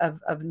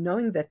of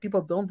knowing that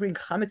people don't bring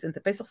chametz into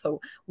Pesach. So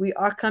we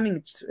are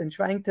coming and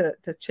trying to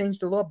change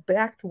the law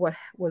back to what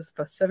was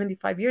for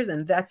 75 years,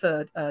 and that's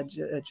a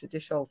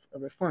judicial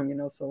reform.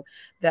 So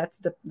that's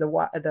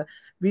the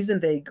reason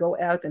they go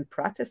out and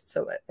protest.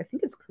 So I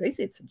think it's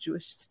crazy. It's a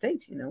Jewish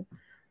state.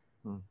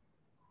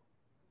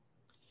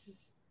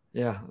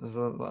 Yeah, there's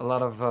a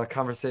lot of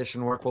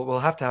conversation work. We'll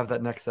have to have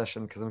that next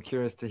session because I'm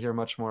curious to hear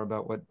much more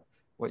about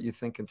what you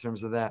think in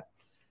terms of that.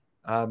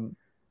 I know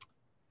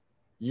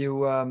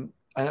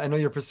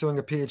you're pursuing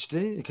a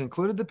PhD. You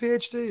concluded the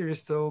PhD, or you're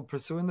still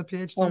pursuing the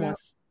PhD?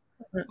 Almost.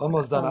 Now?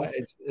 Almost done.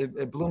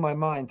 It blew my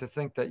mind to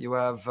think that you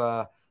have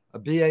a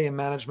BA in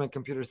Management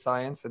Computer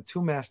Science and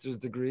 2 master's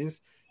degrees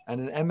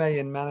and an MA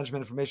in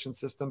Management Information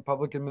System,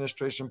 Public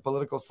Administration,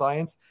 Political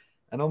Science,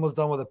 and almost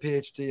done with a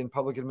PhD in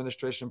Public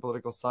Administration,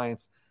 Political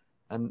Science.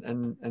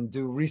 And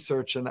do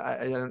research, and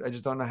I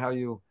just don't know how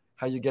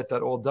you get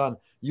that all done.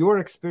 Your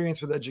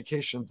experience with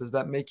education, does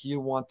that make you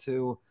want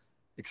to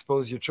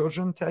expose your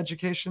children to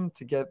education,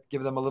 to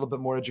give them a little bit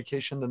more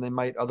education than they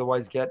might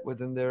otherwise get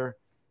within their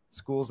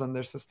schools and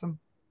their system?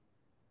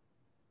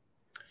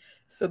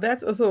 So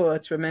that's also a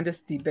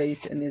tremendous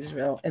debate in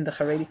Israel, in the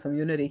Haredi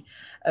community,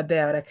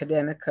 about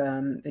academic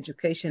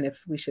education,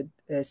 if we should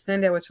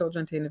send our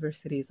children to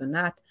universities or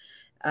not.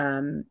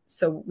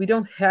 So we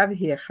don't have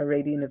here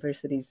Haredi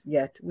universities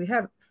yet. We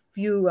have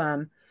few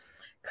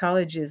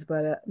colleges,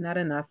 but not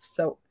enough.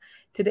 So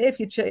today,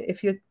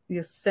 if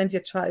you send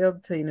your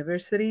child to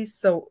university,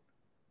 so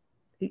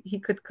he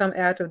could come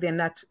out of there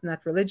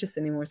not religious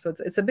anymore. So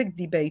it's a big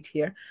debate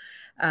here.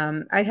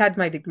 I had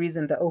my degrees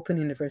in the open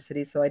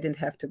university, so I didn't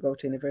have to go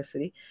to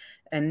university.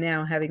 And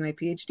now having my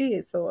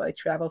PhD, so I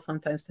travel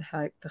sometimes to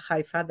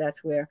Haifa.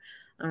 That's where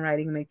I'm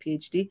writing my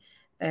PhD.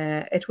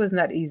 It was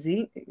not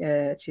easy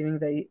achieving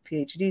the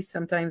PhD.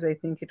 Sometimes I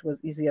think it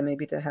was easier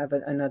maybe to have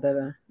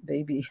another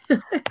baby.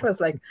 It was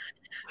like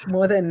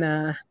more than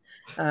a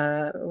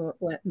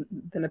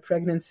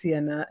pregnancy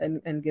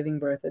and giving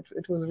birth.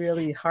 It was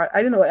really hard.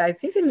 I don't know. I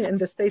think in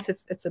the States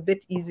it's a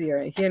bit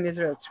easier. Here in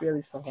Israel it's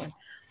really so hard.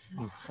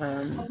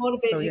 What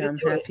motivated you to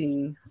do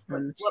happy.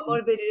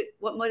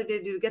 What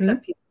motivated you to get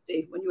that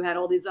PhD when you had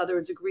all these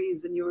other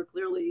degrees and you were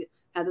clearly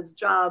had this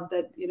job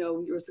that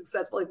you were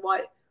successful? Like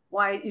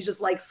why you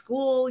just like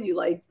school? You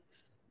like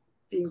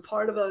being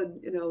part of a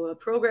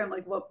program?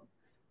 Like what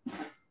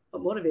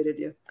motivated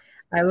you?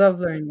 I love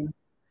learning.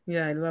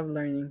 Yeah, I love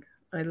learning.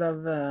 I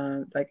love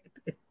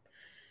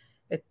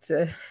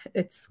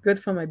it's good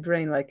for my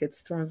brain. Like it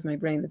storms my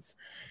brain.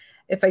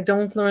 If I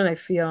don't learn, I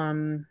feel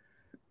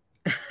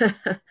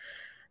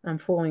I'm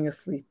falling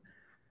asleep.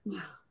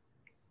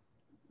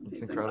 It's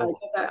incredible.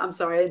 I'm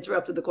sorry, I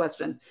interrupted the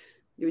question.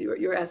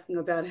 You're asking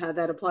about how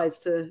that applies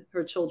to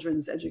her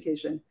children's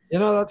education.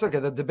 That's okay.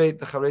 The debate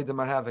the Haredim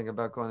are having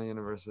about going to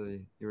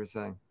university, you were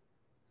saying.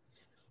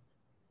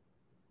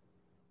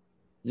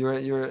 You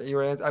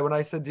were when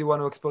I said, do you want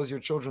to expose your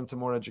children to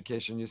more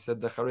education? You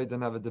said the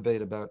Haredim have a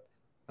debate about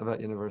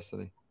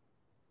university.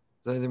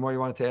 Is there anything more you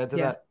wanted to add to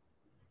that?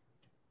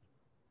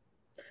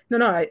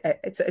 No.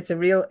 It's a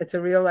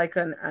real like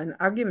an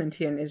argument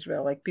here in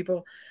Israel. Like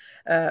people,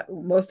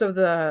 most of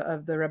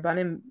the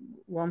Rabbanim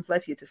won't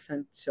let you to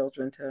send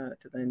children to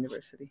the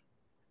university.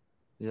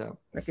 Yeah.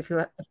 Like if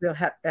you'll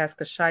ask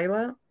a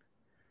shaila,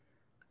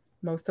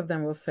 most of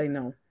them will say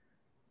no.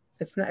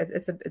 It's not.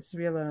 It's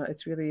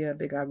really a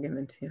big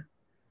argument here.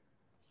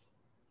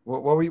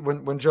 What were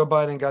when Joe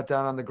Biden got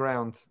down on the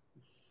ground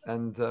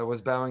and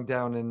was bowing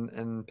down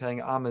and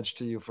paying homage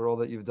to you for all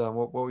that you've done?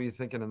 What were you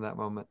thinking in that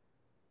moment?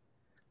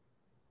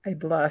 I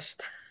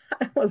blushed.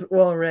 I was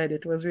all red.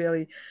 It was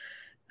really.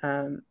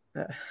 I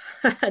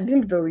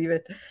didn't believe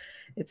it.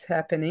 It's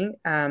happening.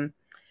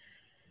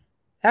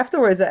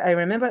 Afterwards, I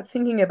remember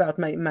thinking about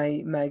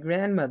my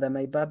grandmother,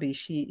 my Bubby.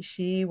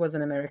 She was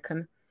an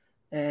American.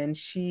 And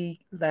she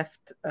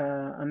left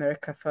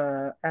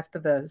America after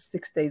the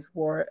 6 Days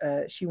War.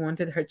 She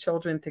wanted her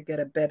children to get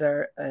a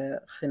better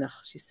chinuch.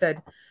 She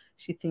said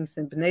she thinks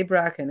in Bnei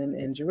Brak and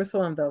in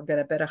Jerusalem they'll get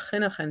a better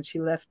chinuch. And she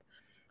left.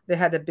 They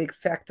had a big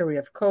factory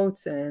of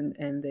coats,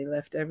 and they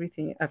left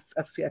everything. A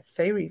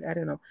ferry, I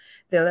don't know.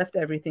 They left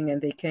everything, and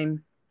they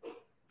came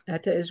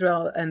to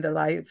Israel. And the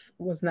life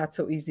was not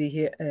so easy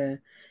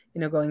here.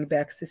 Going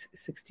back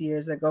 60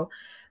 years ago.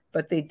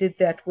 But they did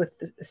that with,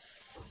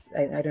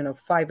 I don't know,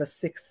 5 or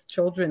 6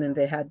 children, and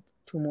they had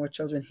 2 more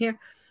children here.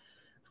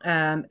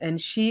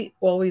 And she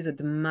always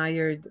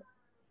admired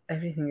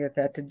everything that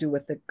had to do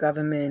with the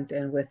government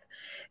and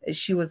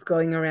she was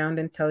going around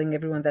and telling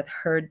everyone that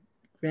her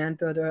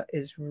granddaughter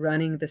is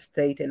running the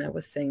state. And I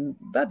was saying,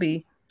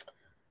 Bubby,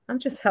 I'm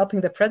just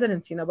helping the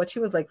president, but she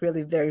was like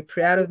really very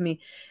proud of me.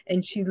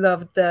 And she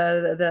loved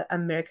the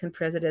American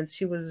presidents.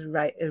 She was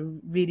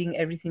reading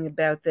everything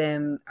about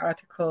them,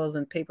 articles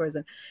and papers.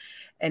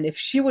 And if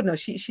she would know,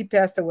 she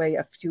passed away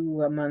a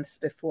few months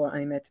before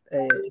I met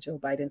Joe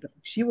Biden, but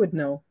she would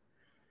know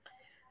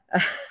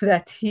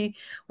that he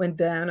went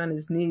down on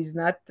his knees,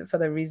 not for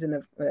the reason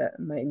of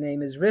my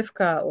name is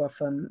Rivka or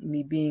from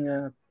me being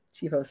a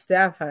chief of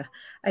staff.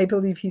 I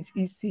believe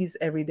he sees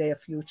every day a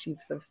few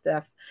chiefs of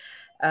staffs,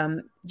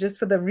 just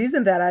for the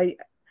reason that I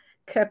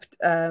kept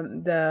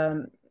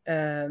my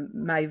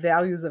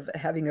values of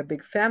having a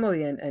big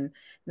family and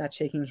not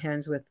shaking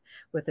hands with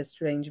a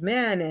strange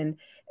man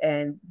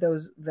and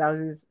those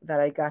values that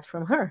I got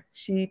from her.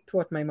 She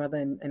taught my mother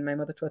and my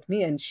mother taught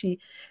me, and she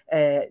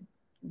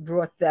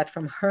brought that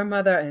from her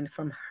mother and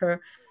from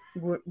her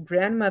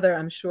grandmother,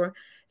 I'm sure.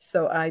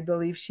 So I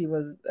believe she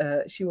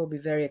will be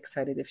very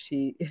excited if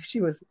she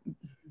was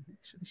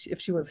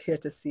here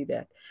to see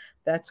that.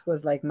 That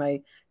was like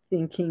my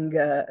thinking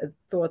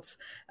thoughts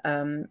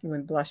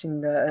when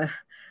blushing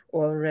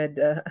all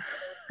red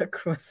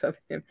across of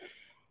him.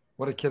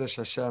 What a Kiddush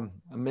Hashem.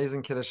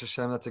 Amazing Kiddush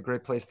Hashem. That's a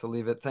great place to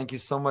leave it. Thank you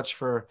so much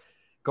for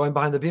going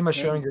behind the Bima,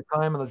 sharing your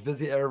time on this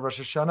busy Erev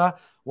Rosh Hashanah.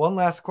 One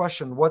last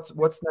question. What's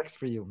next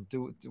for you?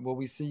 Will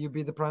we see you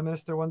be the Prime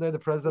Minister one day, the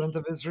President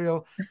of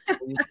Israel?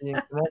 Will you be in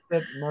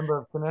Knesset, member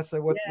of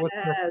Knesset? What's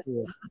next for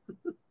you?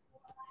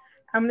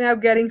 I'm now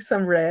getting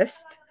some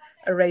rest,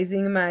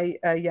 raising my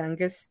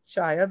youngest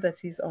child.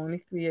 He's only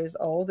 3 years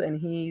old, and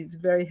he's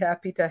very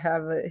happy to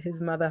have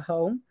his mother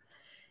home.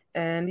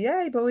 And yeah,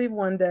 I believe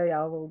one day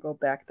I will go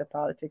back to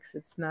politics.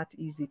 It's not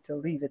easy to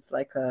leave. It's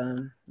like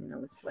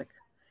it's like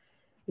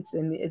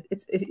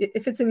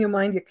if it's in your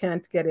mind, you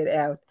can't get it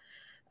out.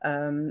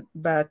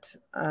 But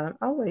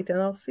I'll wait and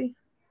I'll see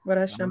what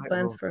Hashem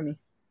plans for me.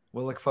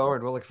 We'll look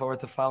forward. We'll look forward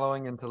to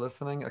following and to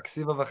listening.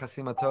 Aksiva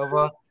v'chasima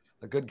tova,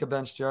 a good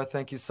gebench jar.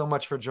 Thank you so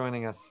much for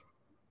joining us.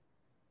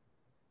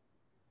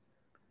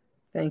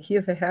 Thank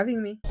you for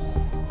having me.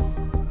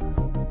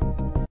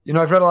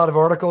 I've read a lot of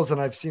articles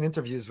and I've seen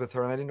interviews with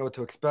her, and I didn't know what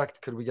to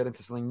expect. Could we get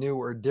into something new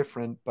or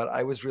different? But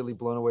I was really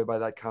blown away by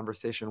that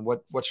conversation.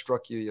 What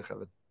struck you,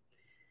 Yocheved?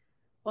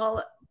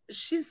 Well,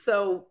 she's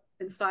so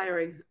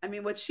inspiring. I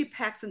mean, what she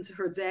packs into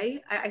her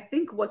day. I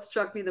think what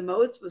struck me the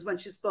most was when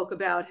she spoke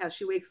about how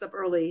she wakes up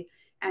early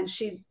and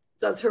she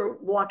does her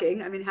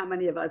walking. I mean, how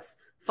many of us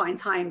find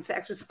time to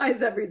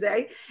exercise every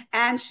day?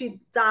 And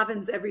she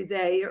davens every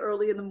day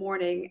early in the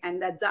morning,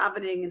 and that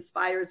davening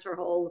inspires her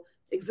whole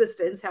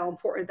existence, how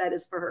important that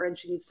is for her. And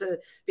she needs to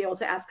be able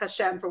to ask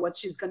Hashem for what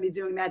she's going to be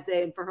doing that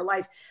day and for her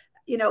life.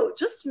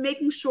 Just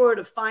making sure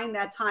to find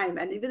that time.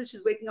 And even if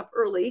she's waking up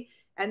early,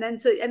 and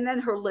then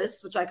her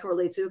list, which I can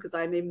relate to because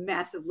I'm a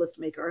massive list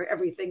maker.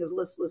 Everything is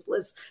list.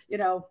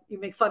 You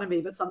make fun of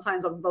me, but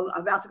sometimes I'm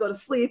about to go to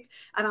sleep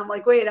and I'm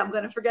like, wait, I'm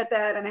going to forget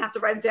that. And I have to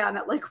write it down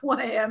at like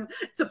 1 a.m.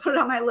 to put it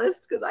on my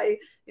list because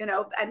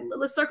and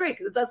lists are great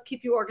because it does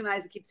keep you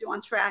organized. It keeps you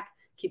on track,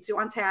 keeps you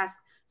on task.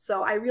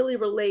 So I really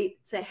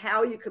relate to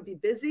how you could be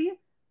busy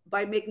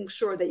by making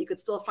sure that you could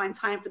still find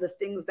time for the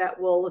things that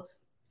will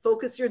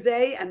focus your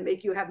day and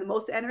make you have the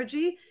most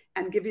energy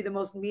and give you the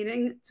most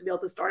meaning to be able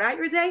to start out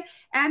your day,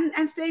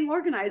 and staying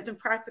organized in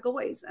practical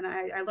ways. And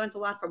I learned a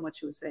lot from what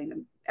she was saying,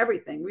 and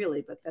everything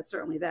really, but that's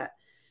certainly that.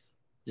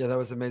 Yeah, that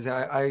was amazing.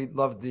 I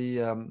loved the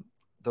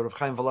Rav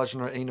Chaim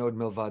Volozhiner Ein Od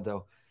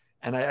Milvado.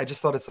 And I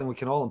just thought it's something we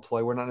can all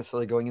employ. We're not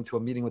necessarily going into a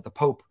meeting with the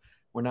Pope.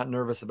 We're not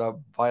nervous about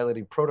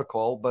violating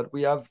protocol, but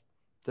we have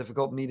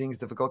difficult meetings,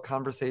 difficult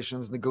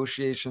conversations,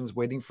 negotiations,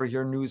 waiting for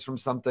hear news from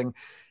something,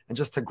 and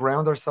just to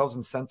ground ourselves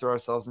and center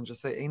ourselves and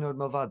just say, Ein Od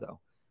Milvado.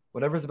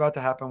 Whatever's about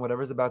to happen,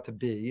 whatever's about to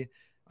be,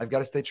 I've got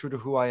to stay true to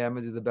who I am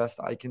and do the best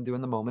I can do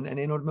in the moment. And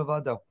Ein Od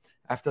Milvado.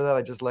 After that,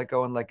 I just let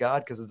go and let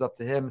God, because it's up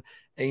to Him.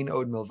 Ein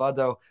Od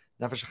Milvado.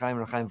 Nefesh Chaim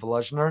Rav Chaim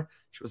Volozhiner.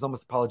 She was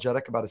almost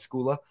apologetic about a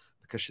skula,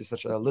 because she's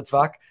such a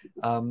litvak.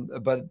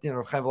 But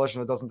Rav Chaim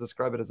Volozhiner doesn't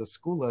describe it as a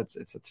skula.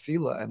 It's a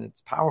tefillah, and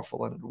it's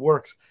powerful, and it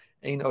works.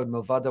 Ein Od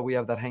Milvado. We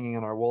have that hanging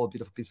on our wall, a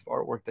beautiful piece of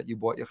artwork that you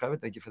bought,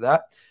 Yocheved. Thank you for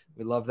that.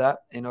 We love that.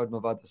 Ein Od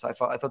Milvado. So I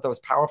thought that was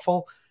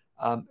powerful.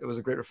 It was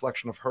a great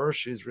reflection of her.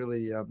 She's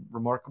really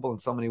remarkable in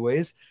so many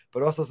ways,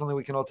 but also something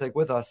we can all take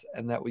with us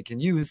and that we can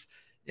use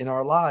in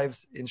our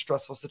lives in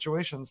stressful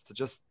situations to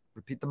just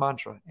repeat the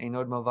mantra, Ein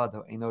Od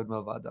Milvado, Ein Od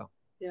Milvado.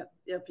 Yep.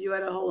 You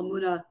had a whole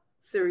Emunah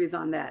series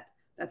on that.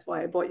 That's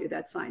why I bought you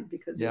that sign,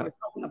 because you were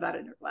talking about it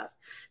in her class.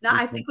 Now,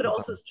 I think what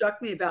also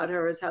struck me about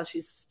her is how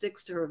she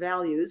sticks to her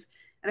values.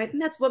 And I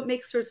think that's what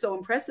makes her so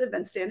impressive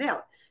and stand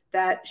out,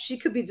 that she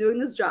could be doing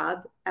this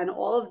job and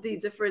all of the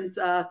different,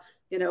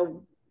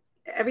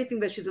 everything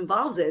that she's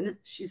involved in,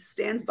 she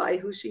stands by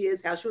who she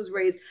is, how she was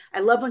raised. I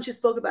love when she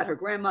spoke about her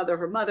grandmother,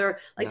 her mother,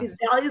 these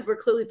values were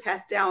clearly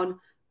passed down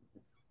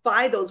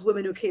by those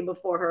women who came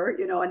before her,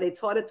 and they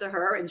taught it to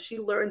her, and she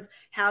learns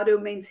how to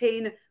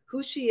maintain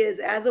who she is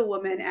as a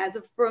woman, as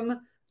a frum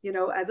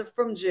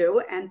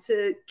Jew, and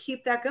to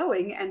keep that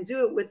going and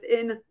do it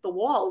within the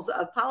walls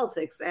of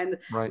politics. And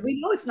we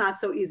know it's not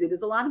so easy.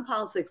 There's a lot in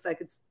politics that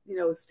could,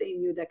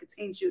 stain you, that could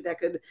taint you, that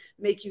could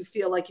make you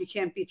feel like you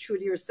can't be true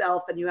to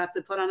yourself and you have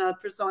to put on a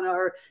persona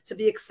or to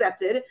be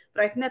accepted.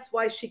 But I think that's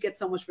why she gets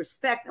so much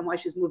respect and why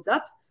she's moved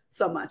up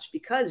so much,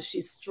 because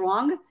she's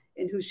strong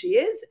in who she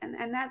is, and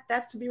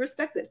that's to be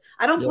respected.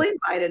 I don't blame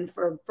Biden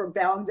for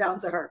bowing down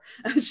to her.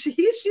 She's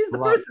the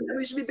person that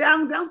we should be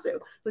bowing down to,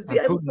 who's be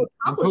able to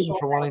accomplish Putin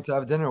for wanting to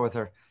have dinner with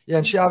her. Yeah,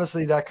 and she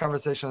obviously, that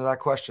conversation or that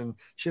question,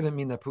 she didn't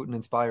mean that Putin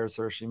inspires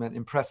her. She meant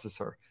impresses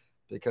her,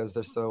 because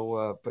they're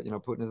so. But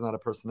Putin is not a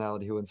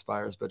personality who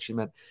inspires, but she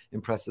meant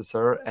impresses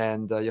her.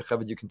 And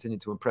Yocheved, you continue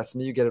to impress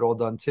me. You get it all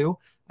done too.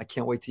 I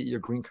can't wait to eat your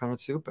green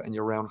currant soup and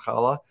your round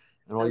challah.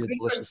 And all your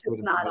delicious food.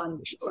 Not on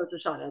Rosh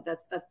Hashanah.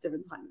 That's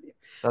different time of year.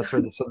 That's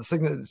right.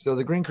 So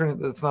the green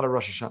currant, it's not a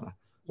Rosh Hashanah.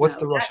 What's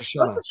the Rosh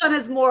Hashanah? Rosh Hashanah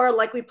is more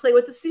like we play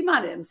with the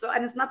simanim. So,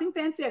 and it's nothing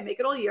fancy. I make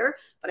it all year,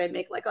 but I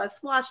make like a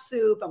squash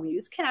soup, and we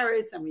use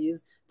carrots, and we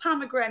use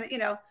pomegranate.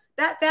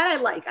 That I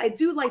like. I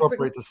do like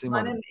bringing the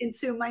simanim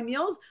into my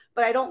meals,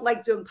 but I don't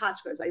like doing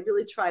pachkas. I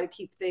really try to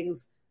keep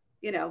things,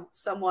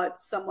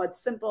 somewhat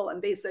simple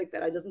and basic,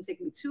 that it doesn't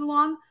take me too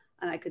long,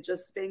 and I could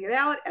just bang it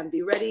out and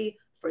be ready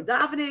for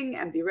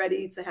davening and be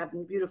ready to have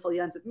beautiful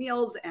yontif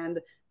meals and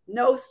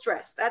no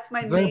stress. That's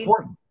my Very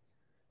important.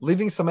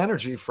 Leaving some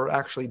energy for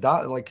actually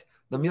like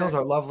the meals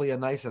are lovely and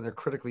nice, and they're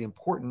critically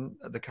important.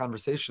 The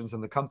conversations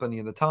and the company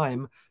and the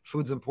time,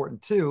 food's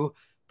important too,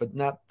 but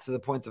not to the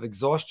point of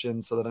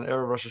exhaustion, so that on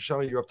Erev Rosh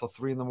Hashanah you're up till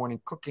 3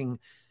 a.m. cooking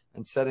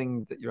and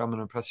setting that I'm going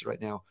to impress you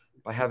right now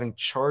by having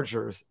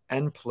chargers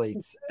and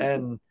plates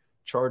and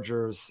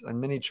chargers and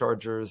mini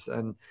chargers,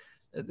 and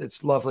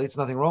it's lovely. It's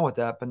nothing wrong with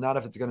that, but not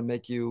if it's going to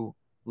make you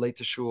late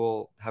to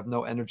shul, have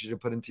no energy to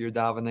put into your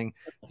davening.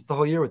 It's the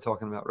whole year we're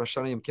talking about. Rosh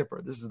Hashanah Yom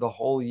Kippur. This is the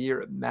whole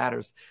year. It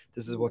matters.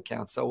 This is what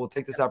counts. So we'll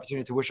take this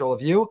opportunity to wish all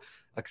of you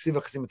a ksiva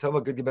chasim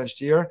tova, good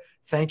gebench year.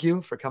 Thank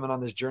you for coming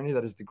on this journey.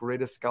 That is the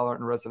greatest scholar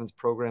in residence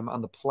program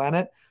on the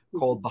planet,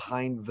 called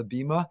Behind the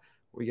Bima.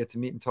 We get to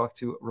meet and talk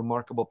to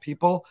remarkable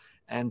people.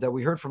 And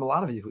we heard from a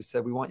lot of you who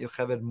said we want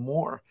Yocheved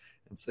more.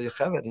 And so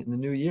Yocheved, in the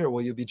new year,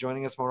 will you be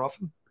joining us more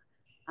often?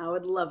 I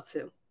would love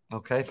to.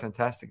 Okay,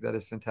 fantastic. That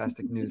is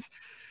fantastic news.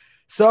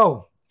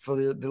 So for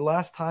the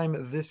last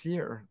time this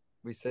year,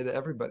 we say to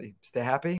everybody, stay happy.